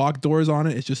there's no locked doors on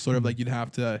it. It's just sort of like you'd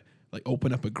have to like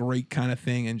open up a grate kind of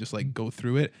thing and just like go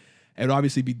through it. It would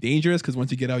obviously be dangerous because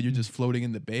once you get out, you're just floating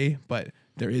in the bay, but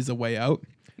there is a way out.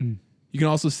 You can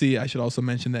also see, I should also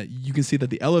mention that you can see that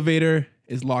the elevator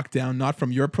is locked down, not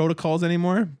from your protocols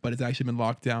anymore, but it's actually been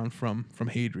locked down from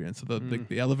Hadrian. So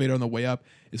the elevator on the way up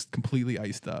is completely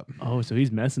iced up. Oh, so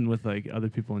he's messing with like other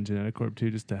people in GenetiCorp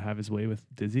too, just to have his way with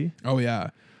Dizzy? Oh yeah.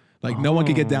 Like no one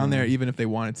could get down there even if they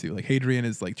wanted to. Like Hadrian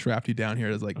is like trapped you down here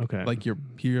as like you're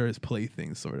here as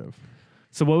playthings sort of.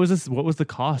 So what was this? What was the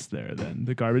cost there then?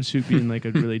 The garbage chute being like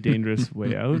a really dangerous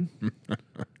way out?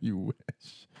 You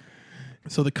wish.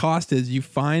 So the cost is you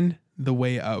find the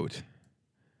way out,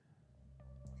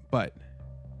 but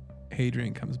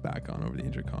Hadrian comes back on over the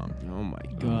intercom. Oh my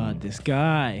God, this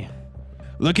guy.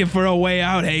 Looking for a way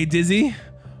out, hey, Dizzy?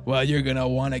 Well, you're going to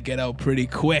want to get out pretty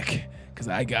quick because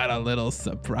I got a little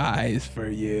surprise for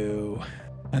you.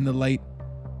 And the light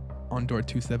on door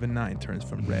 279 turns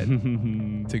from red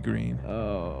to green.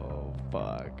 Oh,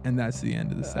 fuck. And that's the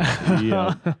end of the session.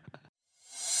 Yeah.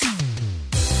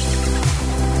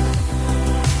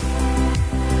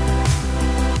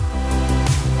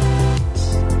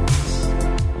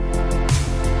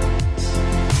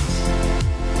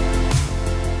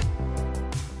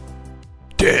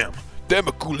 Damn, that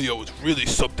Magulio is really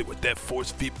something with that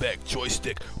force feedback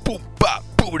joystick. Boom, bop,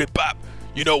 boomity bop.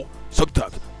 You know,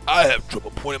 sometimes I have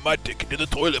trouble pointing my dick into the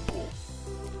toilet bowl.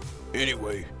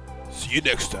 Anyway, see you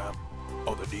next time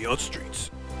on the Neon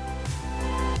Streets.